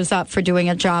that shows up for doing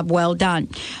a job well done.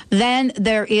 Then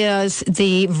there is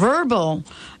the verbal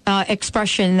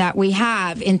expression that we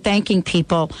have in thanking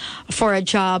people for a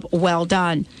job well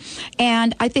done.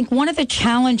 And I think one of the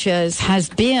challenges has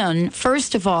been,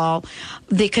 first of all,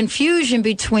 the confusion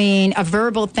between a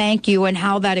verbal thank you and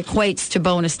how that equates to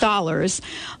bonus dollars,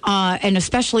 and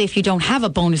especially if you don't have a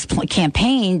bonus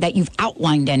campaign that you've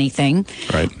outlined anything.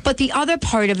 Right. But the other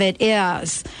part of it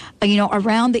is, you know,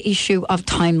 around the issue of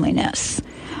timeliness.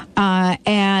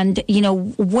 And, you know,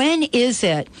 when is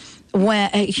it when,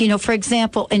 you know, for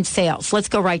example, in sales, let's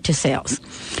go right to sales,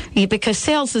 because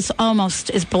sales is almost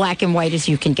as black and white as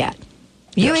you can get.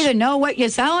 You either know what you're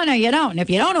selling or you don't. And if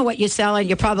you don't know what you're selling,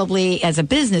 you're probably, as a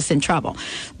business, in trouble.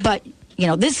 But, you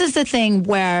know, this is the thing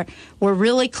where we're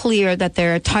really clear that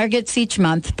there are targets each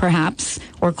month, perhaps,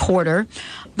 or quarter.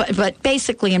 But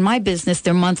basically, in my business,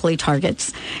 they're monthly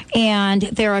targets. And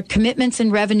there are commitments and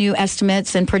revenue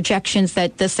estimates and projections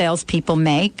that the salespeople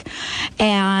make.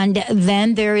 And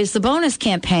then there is the bonus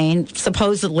campaign,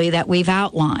 supposedly, that we've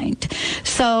outlined.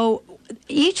 So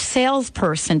each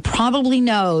salesperson probably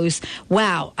knows,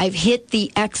 wow, I've hit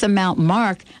the X amount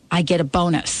mark, I get a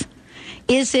bonus.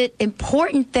 Is it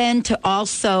important then to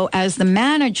also, as the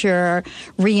manager,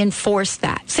 reinforce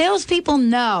that? Salespeople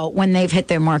know when they've hit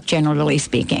their mark, generally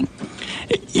speaking.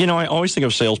 You know, I always think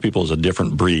of salespeople as a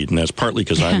different breed, and that's partly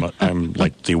because I'm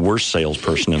like the worst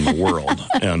salesperson in the world,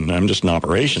 and I'm just an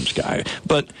operations guy.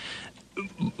 But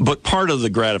part of the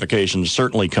gratification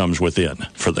certainly comes within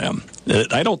for them.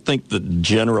 I don't think that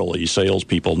generally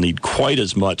salespeople need quite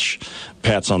as much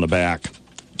pats on the back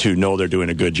to know they're doing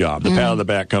a good job. The pat on the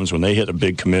back comes when they hit a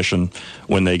big commission,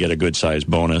 when they get a good-sized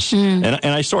bonus. And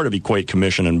I sort of equate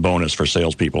commission and bonus for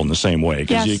salespeople in the same way,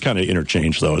 because you kind of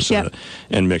interchange those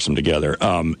and mix them together.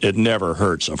 It never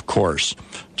hurts, of course,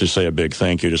 to say a big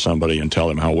thank you to somebody and tell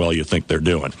them how well you think they're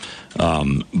doing.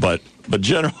 But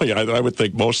generally, I would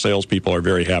think most salespeople are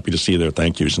very happy to see their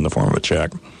thank yous in the form of a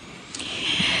check.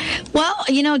 Well,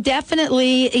 you know,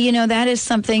 definitely, you know, that is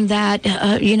something that,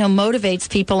 you know, motivates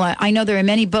people. I know there are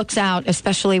many books out,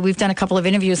 especially we've done a couple of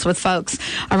interviews with folks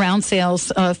around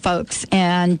sales folks,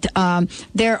 and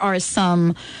there are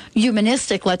some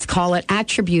humanistic, let's call it,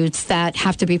 attributes that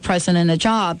have to be present in a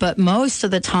job. But most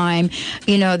of the time,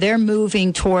 you know, they're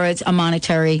moving towards a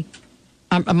monetary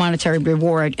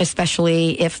reward,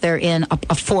 especially if they're in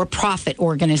a for-profit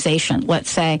organization, let's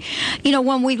say. You know,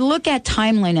 when we look at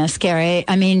timeliness, Gary,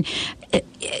 I mean,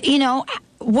 you know,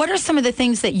 what are some of the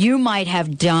things that you might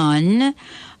have done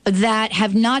that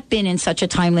have not been in such a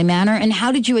timely manner, and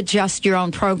how did you adjust your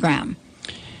own program?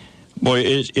 Boy,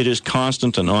 it is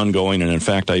constant and ongoing, and in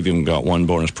fact, I've even got one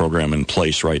bonus program in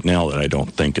place right now that I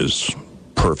don't think is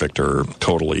perfect or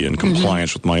totally in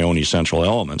compliance with my own essential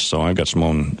elements, so I've got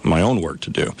my own work to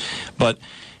do. But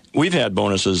we've had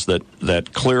bonuses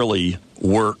that clearly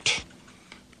worked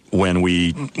when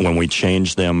we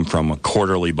changed them from a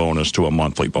quarterly bonus to a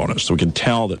monthly bonus. So we could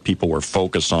tell that people were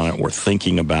focused on it, were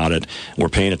thinking about it, were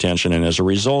paying attention, and as a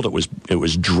result, it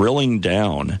was drilling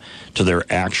down to their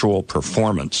actual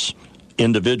performance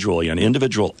individually on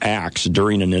individual acts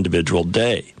during an individual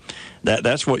day.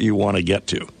 That's what you want to get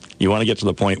to. You want to get to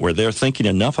the point where they're thinking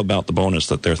enough about the bonus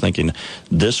that they're thinking,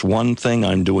 this one thing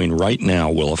I'm doing right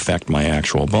now will affect my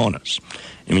actual bonus.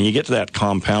 I mean, you get to that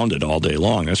compounded all day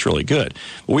long. That's really good.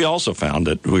 But we also found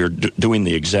that we were doing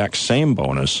the exact same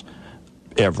bonus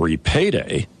every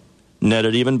payday,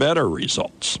 netted even better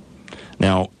results.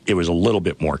 Now, it was a little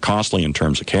bit more costly in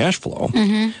terms of cash flow,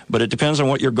 but it depends on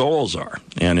what your goals are.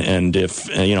 And if,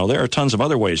 there are tons of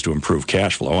other ways to improve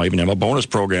cash flow. I even have a bonus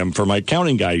program for my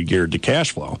accounting guy geared to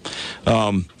cash flow.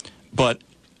 But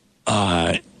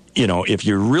if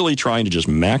you're really trying to just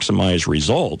maximize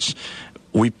results,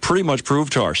 we pretty much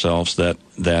proved to ourselves that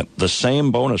the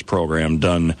same bonus program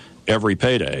done every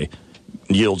payday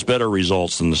yields better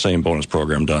results than the same bonus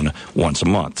program done once a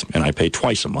month. And I pay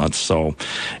twice a month, so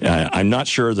I'm not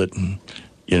sure that,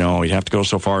 you'd have to go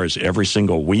so far as every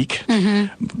single week.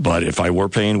 But if I were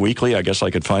paying weekly, I guess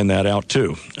I could find that out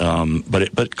too.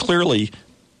 But clearly,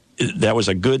 that was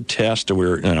a good test.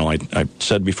 I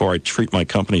said before, I treat my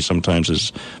company sometimes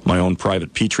as my own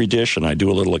private petri dish, and I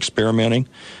do a little experimenting.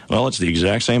 Well, it's the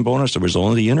exact same bonus. There was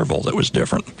only the interval that was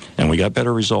different, and we got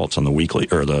better results on the weekly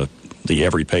or the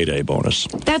every payday bonus.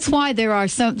 That's why there are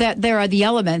the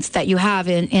elements that you have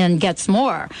in Gets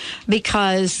More,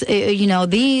 because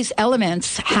these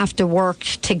elements have to work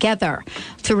together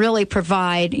to really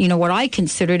provide what I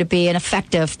consider to be an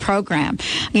effective program.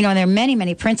 And there are many,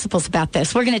 many principles about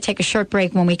this. We're going to take a short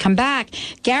break. When we come back,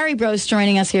 Gary Bro's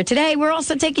joining us here today. We're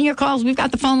also taking your calls. We've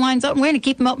got the phone lines open. We're going to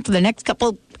keep them open for the next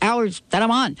couple hours that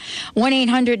I'm on.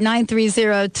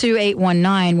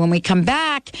 1-800-930-2819. When we come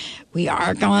back, we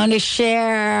are going to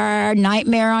share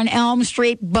Nightmare on Elm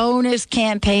Street bonus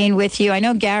campaign with you. I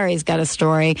know Gary's got a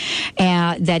story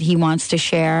that he wants to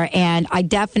share, and I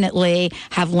definitely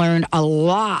have learned a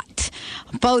lot,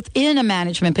 both in a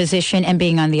management position and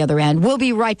being on the other end. We'll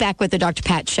be right back with the Dr.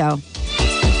 Pat Show.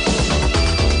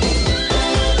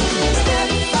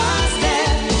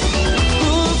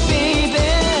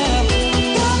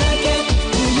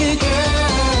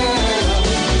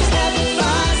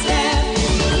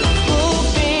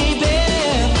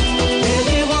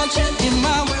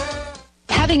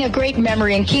 Having a great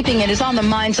memory and keeping it is on the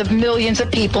minds of millions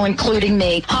of people, including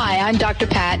me. Hi, I'm Dr.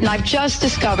 Pat, and I've just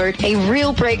discovered a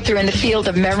real breakthrough in the field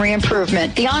of memory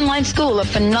improvement, the online school of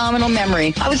phenomenal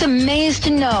memory. I was amazed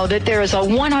to know that there is a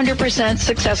 100%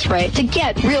 success rate to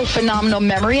get real phenomenal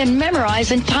memory and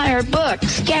memorize entire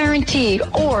books, guaranteed,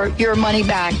 or your money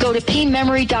back. Go to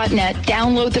pmemory.net,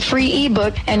 download the free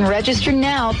ebook, and register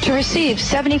now to receive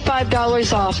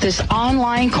 $75 off this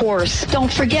online course.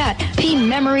 Don't forget,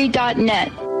 pmemory.net.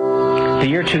 The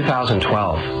year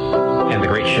 2012 and the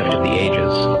great shift of the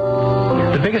ages.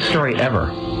 The biggest story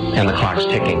ever, and the clock's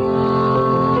ticking.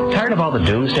 Tired of all the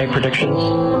doomsday predictions?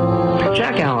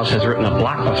 Jack Alice has written a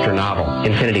blockbuster novel,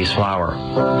 Infinity's Flower,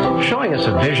 showing us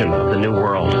a vision of the new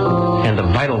world and the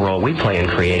vital role we play in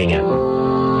creating it.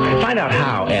 Find out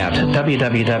how at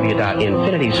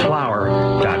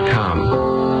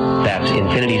www.infinitiesflower.com. That's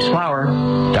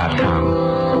infinitiesflower.com.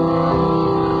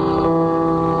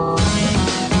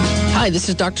 Hi, this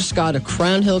is Dr. Scott of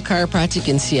Crown Hill Chiropractic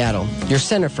in Seattle, your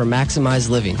center for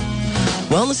maximized living.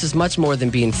 Wellness is much more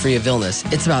than being free of illness.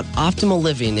 It's about optimal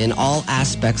living in all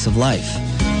aspects of life.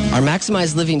 Our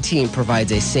Maximized Living team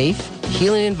provides a safe,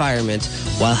 healing environment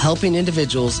while helping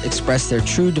individuals express their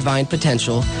true divine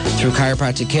potential through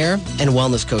chiropractic care and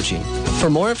wellness coaching.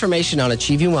 For more information on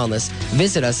achieving wellness,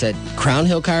 visit us at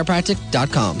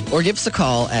crownhillchiropractic.com or give us a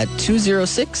call at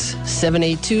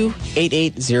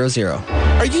 206-782-8800.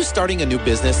 Are you starting a new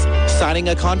business, signing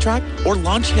a contract, or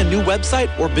launching a new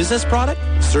website or business product?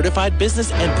 Certified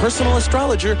business and personal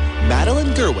astrologer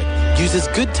Madeline Gerwick uses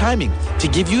good timing to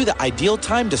give you the ideal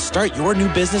time to start your new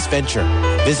business venture.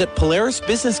 Visit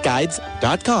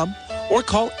PolarisBusinessGuides.com or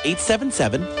call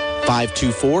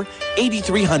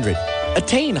 877-524-8300.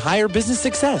 Attain higher business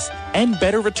success and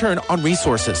better return on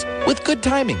resources with good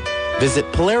timing.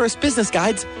 Visit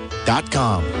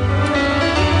PolarisBusinessGuides.com.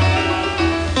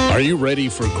 Are you ready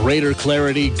for greater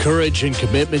clarity, courage, and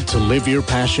commitment to live your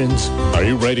passions? Are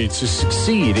you ready to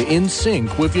succeed in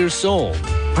sync with your soul?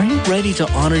 Are you ready to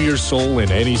honor your soul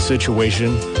in any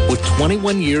situation? With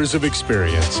 21 years of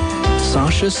experience,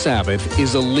 Sasha Sabbath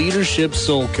is a leadership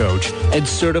soul coach and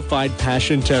certified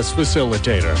passion test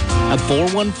facilitator at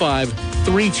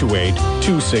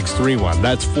 415-328-2631.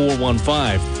 That's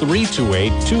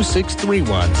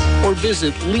 415-328-2631. Or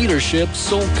visit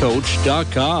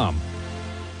leadershipsoulcoach.com.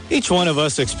 Each one of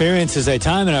us experiences a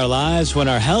time in our lives when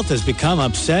our health has become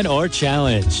upset or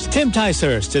challenged. Tim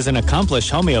Ticehurst is an accomplished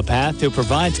homeopath who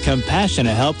provides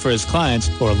compassionate help for his clients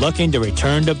who are looking to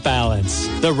return to balance.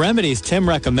 The remedies Tim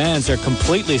recommends are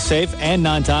completely safe and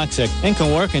non-toxic and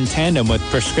can work in tandem with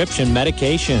prescription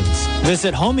medications.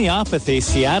 Visit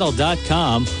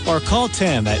homeopathyseattle.com or call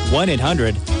Tim at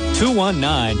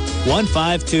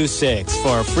 1-800-219-1526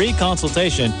 for a free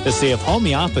consultation to see if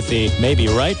homeopathy may be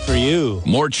right for you.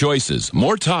 More choices,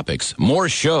 more topics, more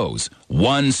shows.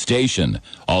 One station.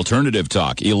 Alternative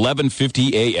Talk,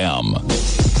 1150 AM.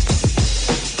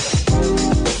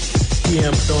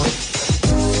 PM Storm.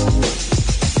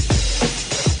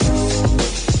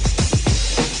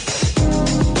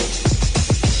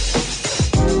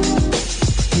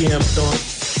 PM Storm.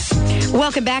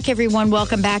 Welcome back, everyone.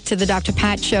 Welcome back to the Dr.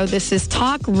 Pat Show. This is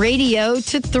Talk Radio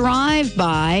to Thrive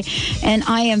By, and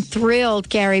I am thrilled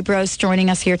Gary Brose joining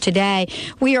us here today.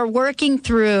 We are working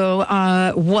through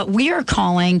what we are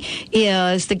calling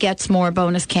is the Gets More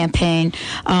bonus campaign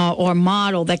or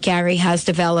model that Gary has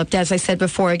developed. As I said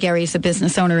before, Gary is a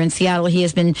business owner in Seattle. He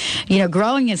has been,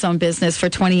 growing his own business for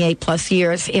 28 plus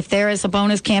years. If there is a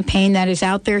bonus campaign that is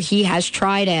out there, he has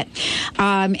tried it.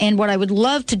 And what I would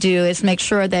love to do is make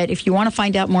sure that if you want to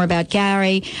find out more about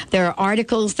Gary, there are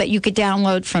articles that you could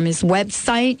download from his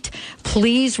website.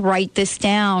 Please write this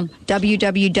down,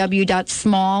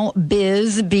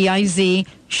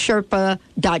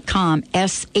 www.smallbizsherpa.com,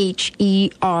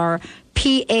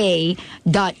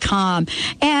 SHERPA.com.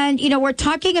 And, we're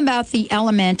talking about the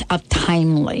element of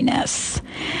timeliness.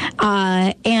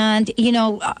 I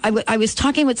was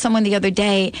talking with someone the other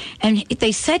day, and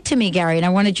they said to me, Gary, and I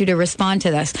wanted you to respond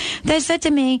to this. They said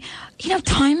to me,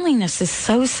 timeliness is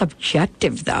so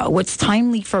subjective, though. What's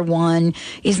timely for one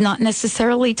is not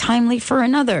necessarily timely for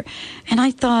another. And I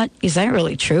thought, is that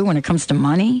really true when it comes to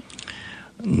money?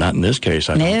 Not in this case,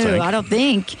 I don't think. No,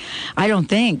 I don't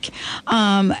think.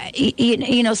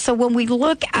 So when we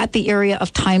look at the area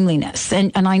of timeliness,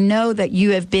 and I know that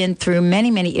you have been through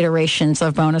many, many iterations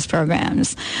of bonus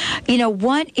programs,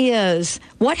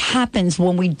 what happens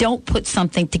when we don't put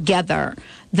something together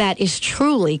that is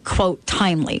truly, quote,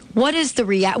 timely? What is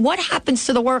what happens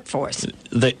to the workforce?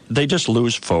 They just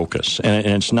lose focus, and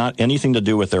it's not anything to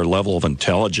do with their level of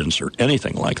intelligence or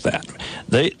anything like that.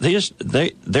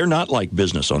 They're not like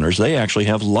business owners. They actually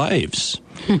have lives,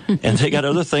 and they got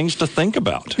other things to think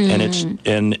about. And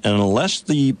and unless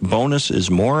the bonus is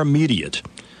more immediate,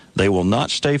 they will not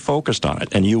stay focused on it.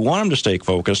 And you want them to stay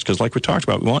focused because, like we talked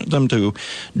about, we want them to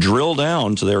drill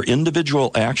down to their individual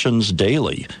actions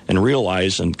daily and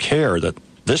realize and care that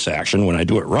this action, when I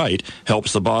do it right,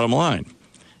 helps the bottom line.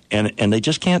 And they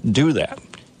just can't do that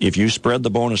if you spread the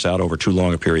bonus out over too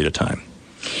long a period of time.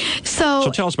 So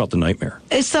tell us about the nightmare.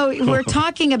 So we're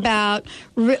talking about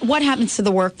what happens to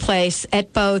the workplace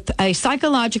at both a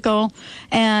psychological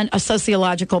and a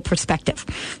sociological perspective.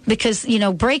 Because,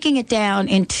 breaking it down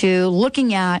into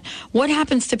looking at what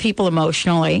happens to people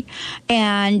emotionally.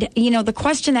 And, the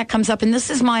question that comes up, and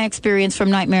this is my experience from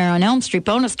Nightmare on Elm Street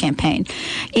bonus campaign,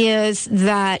 is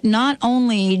that not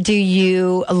only do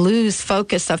you lose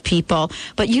focus of people,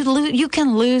 but you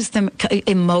can lose them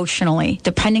emotionally,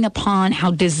 depending upon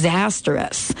how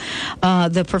disastrous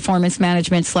the performance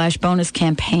management / bonus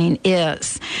campaign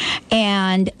is.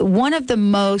 And one of the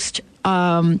most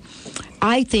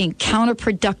I think,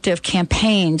 counterproductive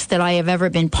campaigns that I have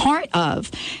ever been part of,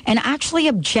 and actually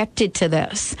objected to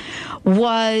this,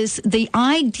 was the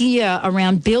idea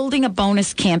around building a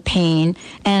bonus campaign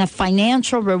and a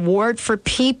financial reward for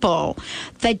people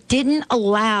that didn't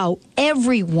allow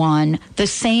everyone the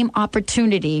same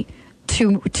opportunity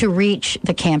to reach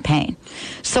the campaign.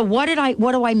 So what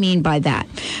do I mean by that?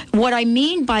 What I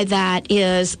mean by that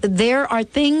is there are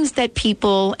things that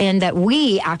people, and that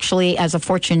we actually, as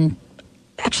one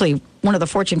of the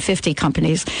Fortune 50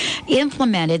 companies,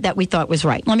 implemented that we thought was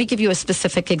right. Let me give you a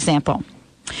specific example.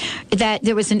 That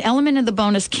there was an element of the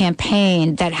bonus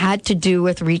campaign that had to do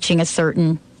with reaching a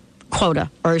certain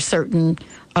quota or a certain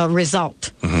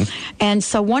result. Mm-hmm. And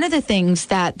so one of the things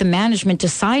that the management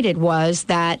decided was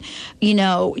that,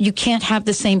 you can't have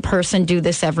the same person do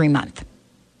this every month.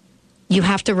 You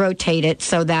have to rotate it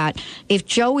so that if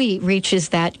Joey reaches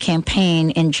that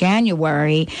campaign in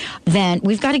January, then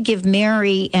we've got to give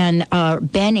Mary and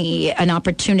Benny an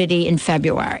opportunity in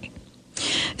February.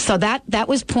 So that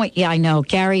was point. Yeah, I know.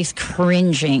 Gary's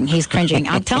cringing. He's cringing.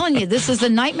 I'm telling you, this is the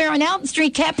Nightmare on Elm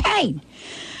Street campaign.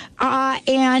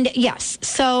 And yes,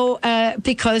 so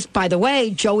because, by the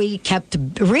way, Joey kept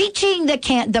reaching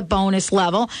the bonus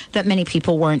level that many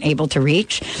people weren't able to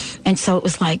reach. And so it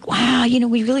was like, wow,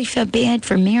 we really feel bad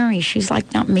for Mary. She's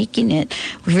like not making it.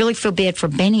 We really feel bad for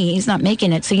Benny. He's not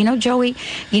making it. So, Joey,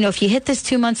 if you hit this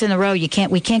 2 months in a row, we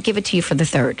can't give it to you for the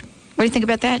third. What do you think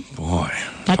about that? Boy,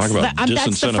 talk about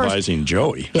disincentivizing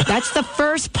Joey. Yeah, that's the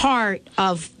first part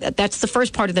of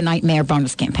the Nightmare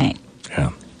bonus campaign.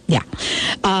 Yeah. Yeah.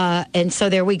 And so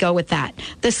there we go with that.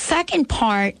 The second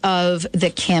part of the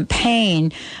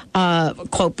campaign,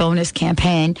 quote, bonus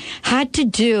campaign, had to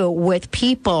do with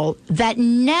people that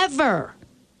never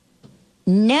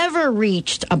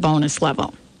reached a bonus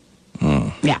level.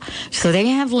 Yeah. So there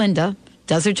you have Linda,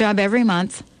 does her job every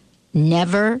month,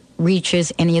 never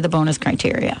reaches any of the bonus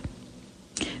criteria.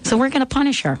 So we're going to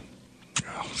punish her.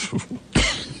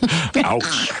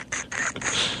 Ouch.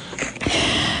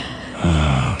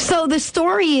 So the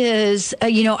story is,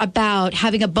 about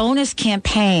having a bonus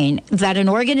campaign that an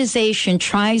organization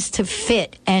tries to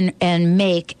fit and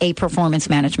make a performance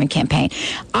management campaign.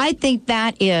 I think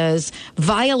that is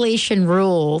violation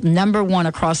rule number one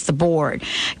across the board.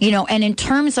 And in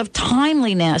terms of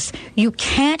timeliness, you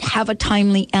can't have a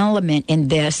timely element in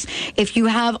this if you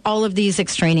have all of these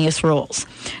extraneous rules.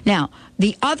 Now,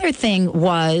 the other thing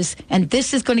was, and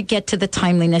this is going to get to the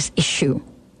timeliness issue.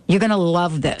 You're going to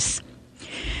love this.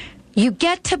 You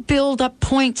get to build up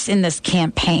points in this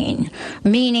campaign,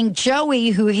 meaning Joey,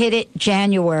 who hit it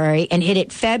January and hit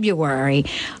it February,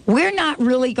 we're not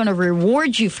really going to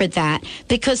reward you for that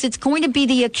because it's going to be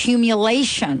the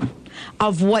accumulation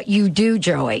of what you do,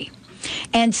 Joey.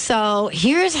 And so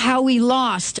here's how we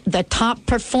lost the top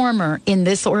performer in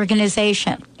this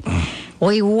organization.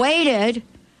 We waited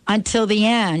until the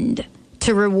end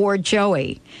to reward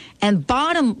Joey. And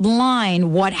bottom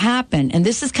line, what happened, and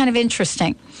this is kind of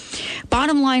interesting.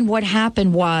 Bottom line, what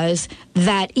happened was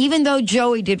that even though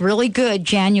Joey did really good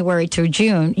January to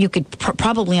June, you could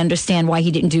probably understand why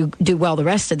he didn't do well the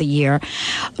rest of the year.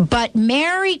 But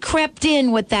Mary crept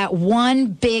in with that one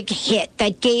big hit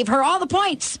that gave her all the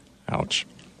points. Ouch.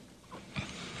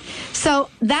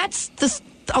 So that's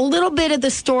a little bit of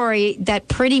the story that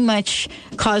pretty much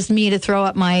caused me to throw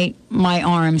up my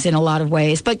arms in a lot of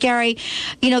ways. But Gary,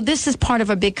 this is part of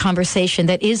a big conversation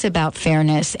that is about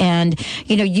fairness. And,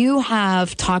 you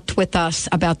have talked with us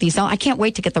about these. I can't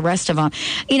wait to get the rest of them.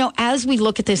 As we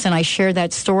look at this and I share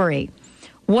that story,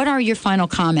 what are your final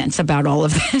comments about all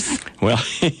of this? Well,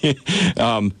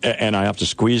 and I have to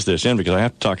squeeze this in because I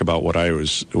have to talk about what I would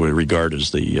regard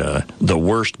as the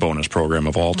worst bonus program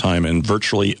of all time, and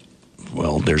virtually,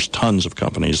 well, there's tons of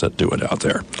companies that do it out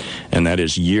there, and that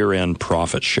is year-end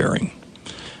profit sharing.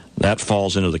 That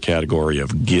falls into the category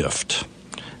of gift,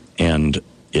 and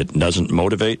it doesn't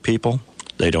motivate people.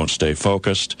 They don't stay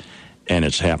focused, and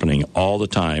it's happening all the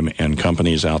time, and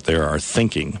companies out there are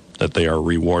thinking that they are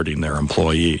rewarding their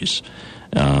employees.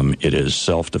 It is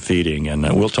self-defeating, and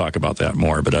we'll talk about that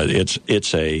more, but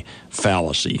it's a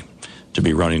fallacy to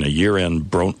be running a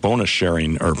year-end bonus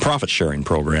sharing or profit sharing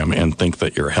program and think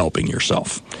that you're helping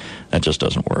yourself. That just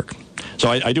doesn't work. So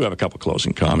I do have a couple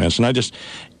closing comments, and I just,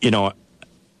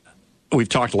 we've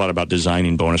talked a lot about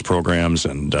designing bonus programs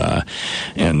and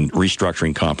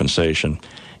restructuring compensation,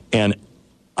 and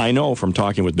I know from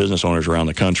talking with business owners around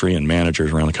the country and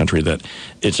managers around the country that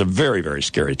it's a very, very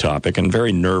scary topic and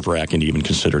very nerve-wracking to even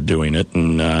consider doing it.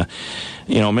 And,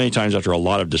 many times after a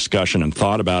lot of discussion and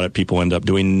thought about it, people end up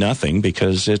doing nothing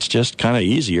because it's just kind of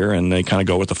easier and they kind of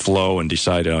go with the flow and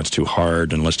decide, it's too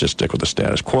hard and let's just stick with the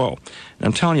status quo. And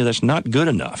I'm telling you, that's not good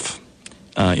enough.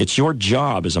 It's your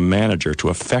job as a manager to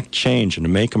affect change and to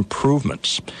make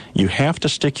improvements. You have to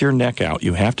stick your neck out.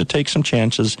 You have to take some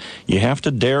chances. You have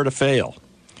to dare to fail.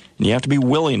 And you have to be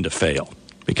willing to fail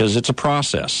because it's a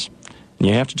process. And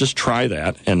you have to just try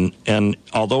that. And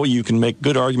although you can make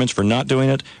good arguments for not doing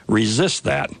it, resist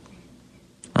that.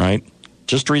 All right?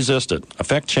 Just resist it.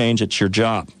 Affect change. It's your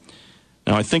job.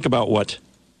 Now, I think about what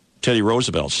Teddy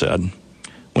Roosevelt said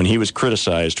when he was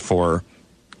criticized for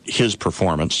his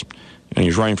performance. And he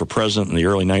was running for president in the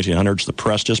early 1900s. The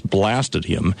press just blasted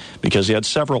him because he had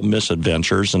several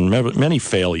misadventures and many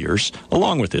failures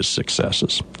along with his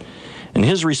successes. And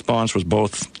his response was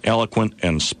both eloquent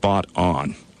and spot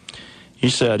on. He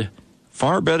said,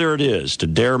 "Far better it is to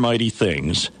dare mighty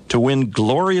things, to win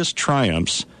glorious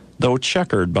triumphs, though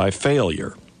checkered by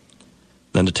failure,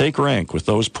 than to take rank with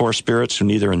those poor spirits who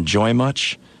neither enjoy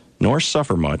much nor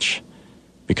suffer much,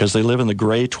 because they live in the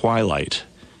gray twilight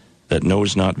that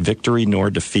knows not victory nor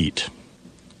defeat."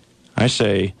 I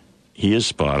say he is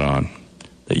spot on,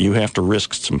 that you have to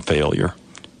risk some failure.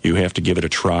 You have to give it a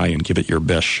try and give it your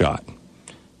best shot.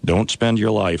 Don't spend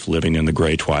your life living in the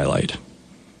gray twilight.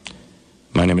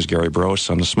 My name is Gary Brose.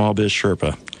 I'm the Small Biz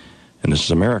Sherpa, and this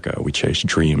is America. We chase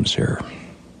dreams here.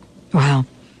 Wow.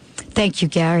 Thank you,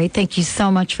 Gary. Thank you so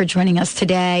much for joining us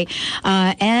today.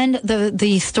 And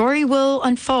the story will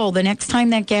unfold the next time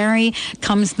that Gary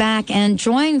comes back and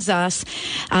joins us.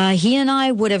 He and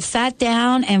I would have sat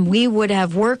down and we would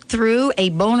have worked through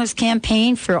a bonus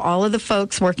campaign for all of the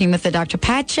folks working with the Dr.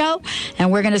 Pat Show. And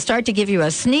we're going to start to give you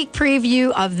a sneak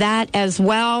preview of that as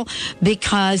well,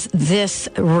 because this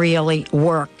really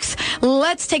works.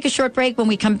 Let's take a short break. When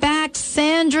we come back,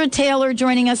 Sandra Taylor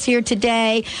joining us here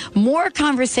today. More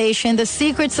conversation. The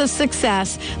secrets of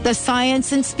success, the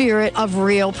science and spirit of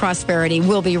real prosperity.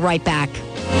 We'll be right back.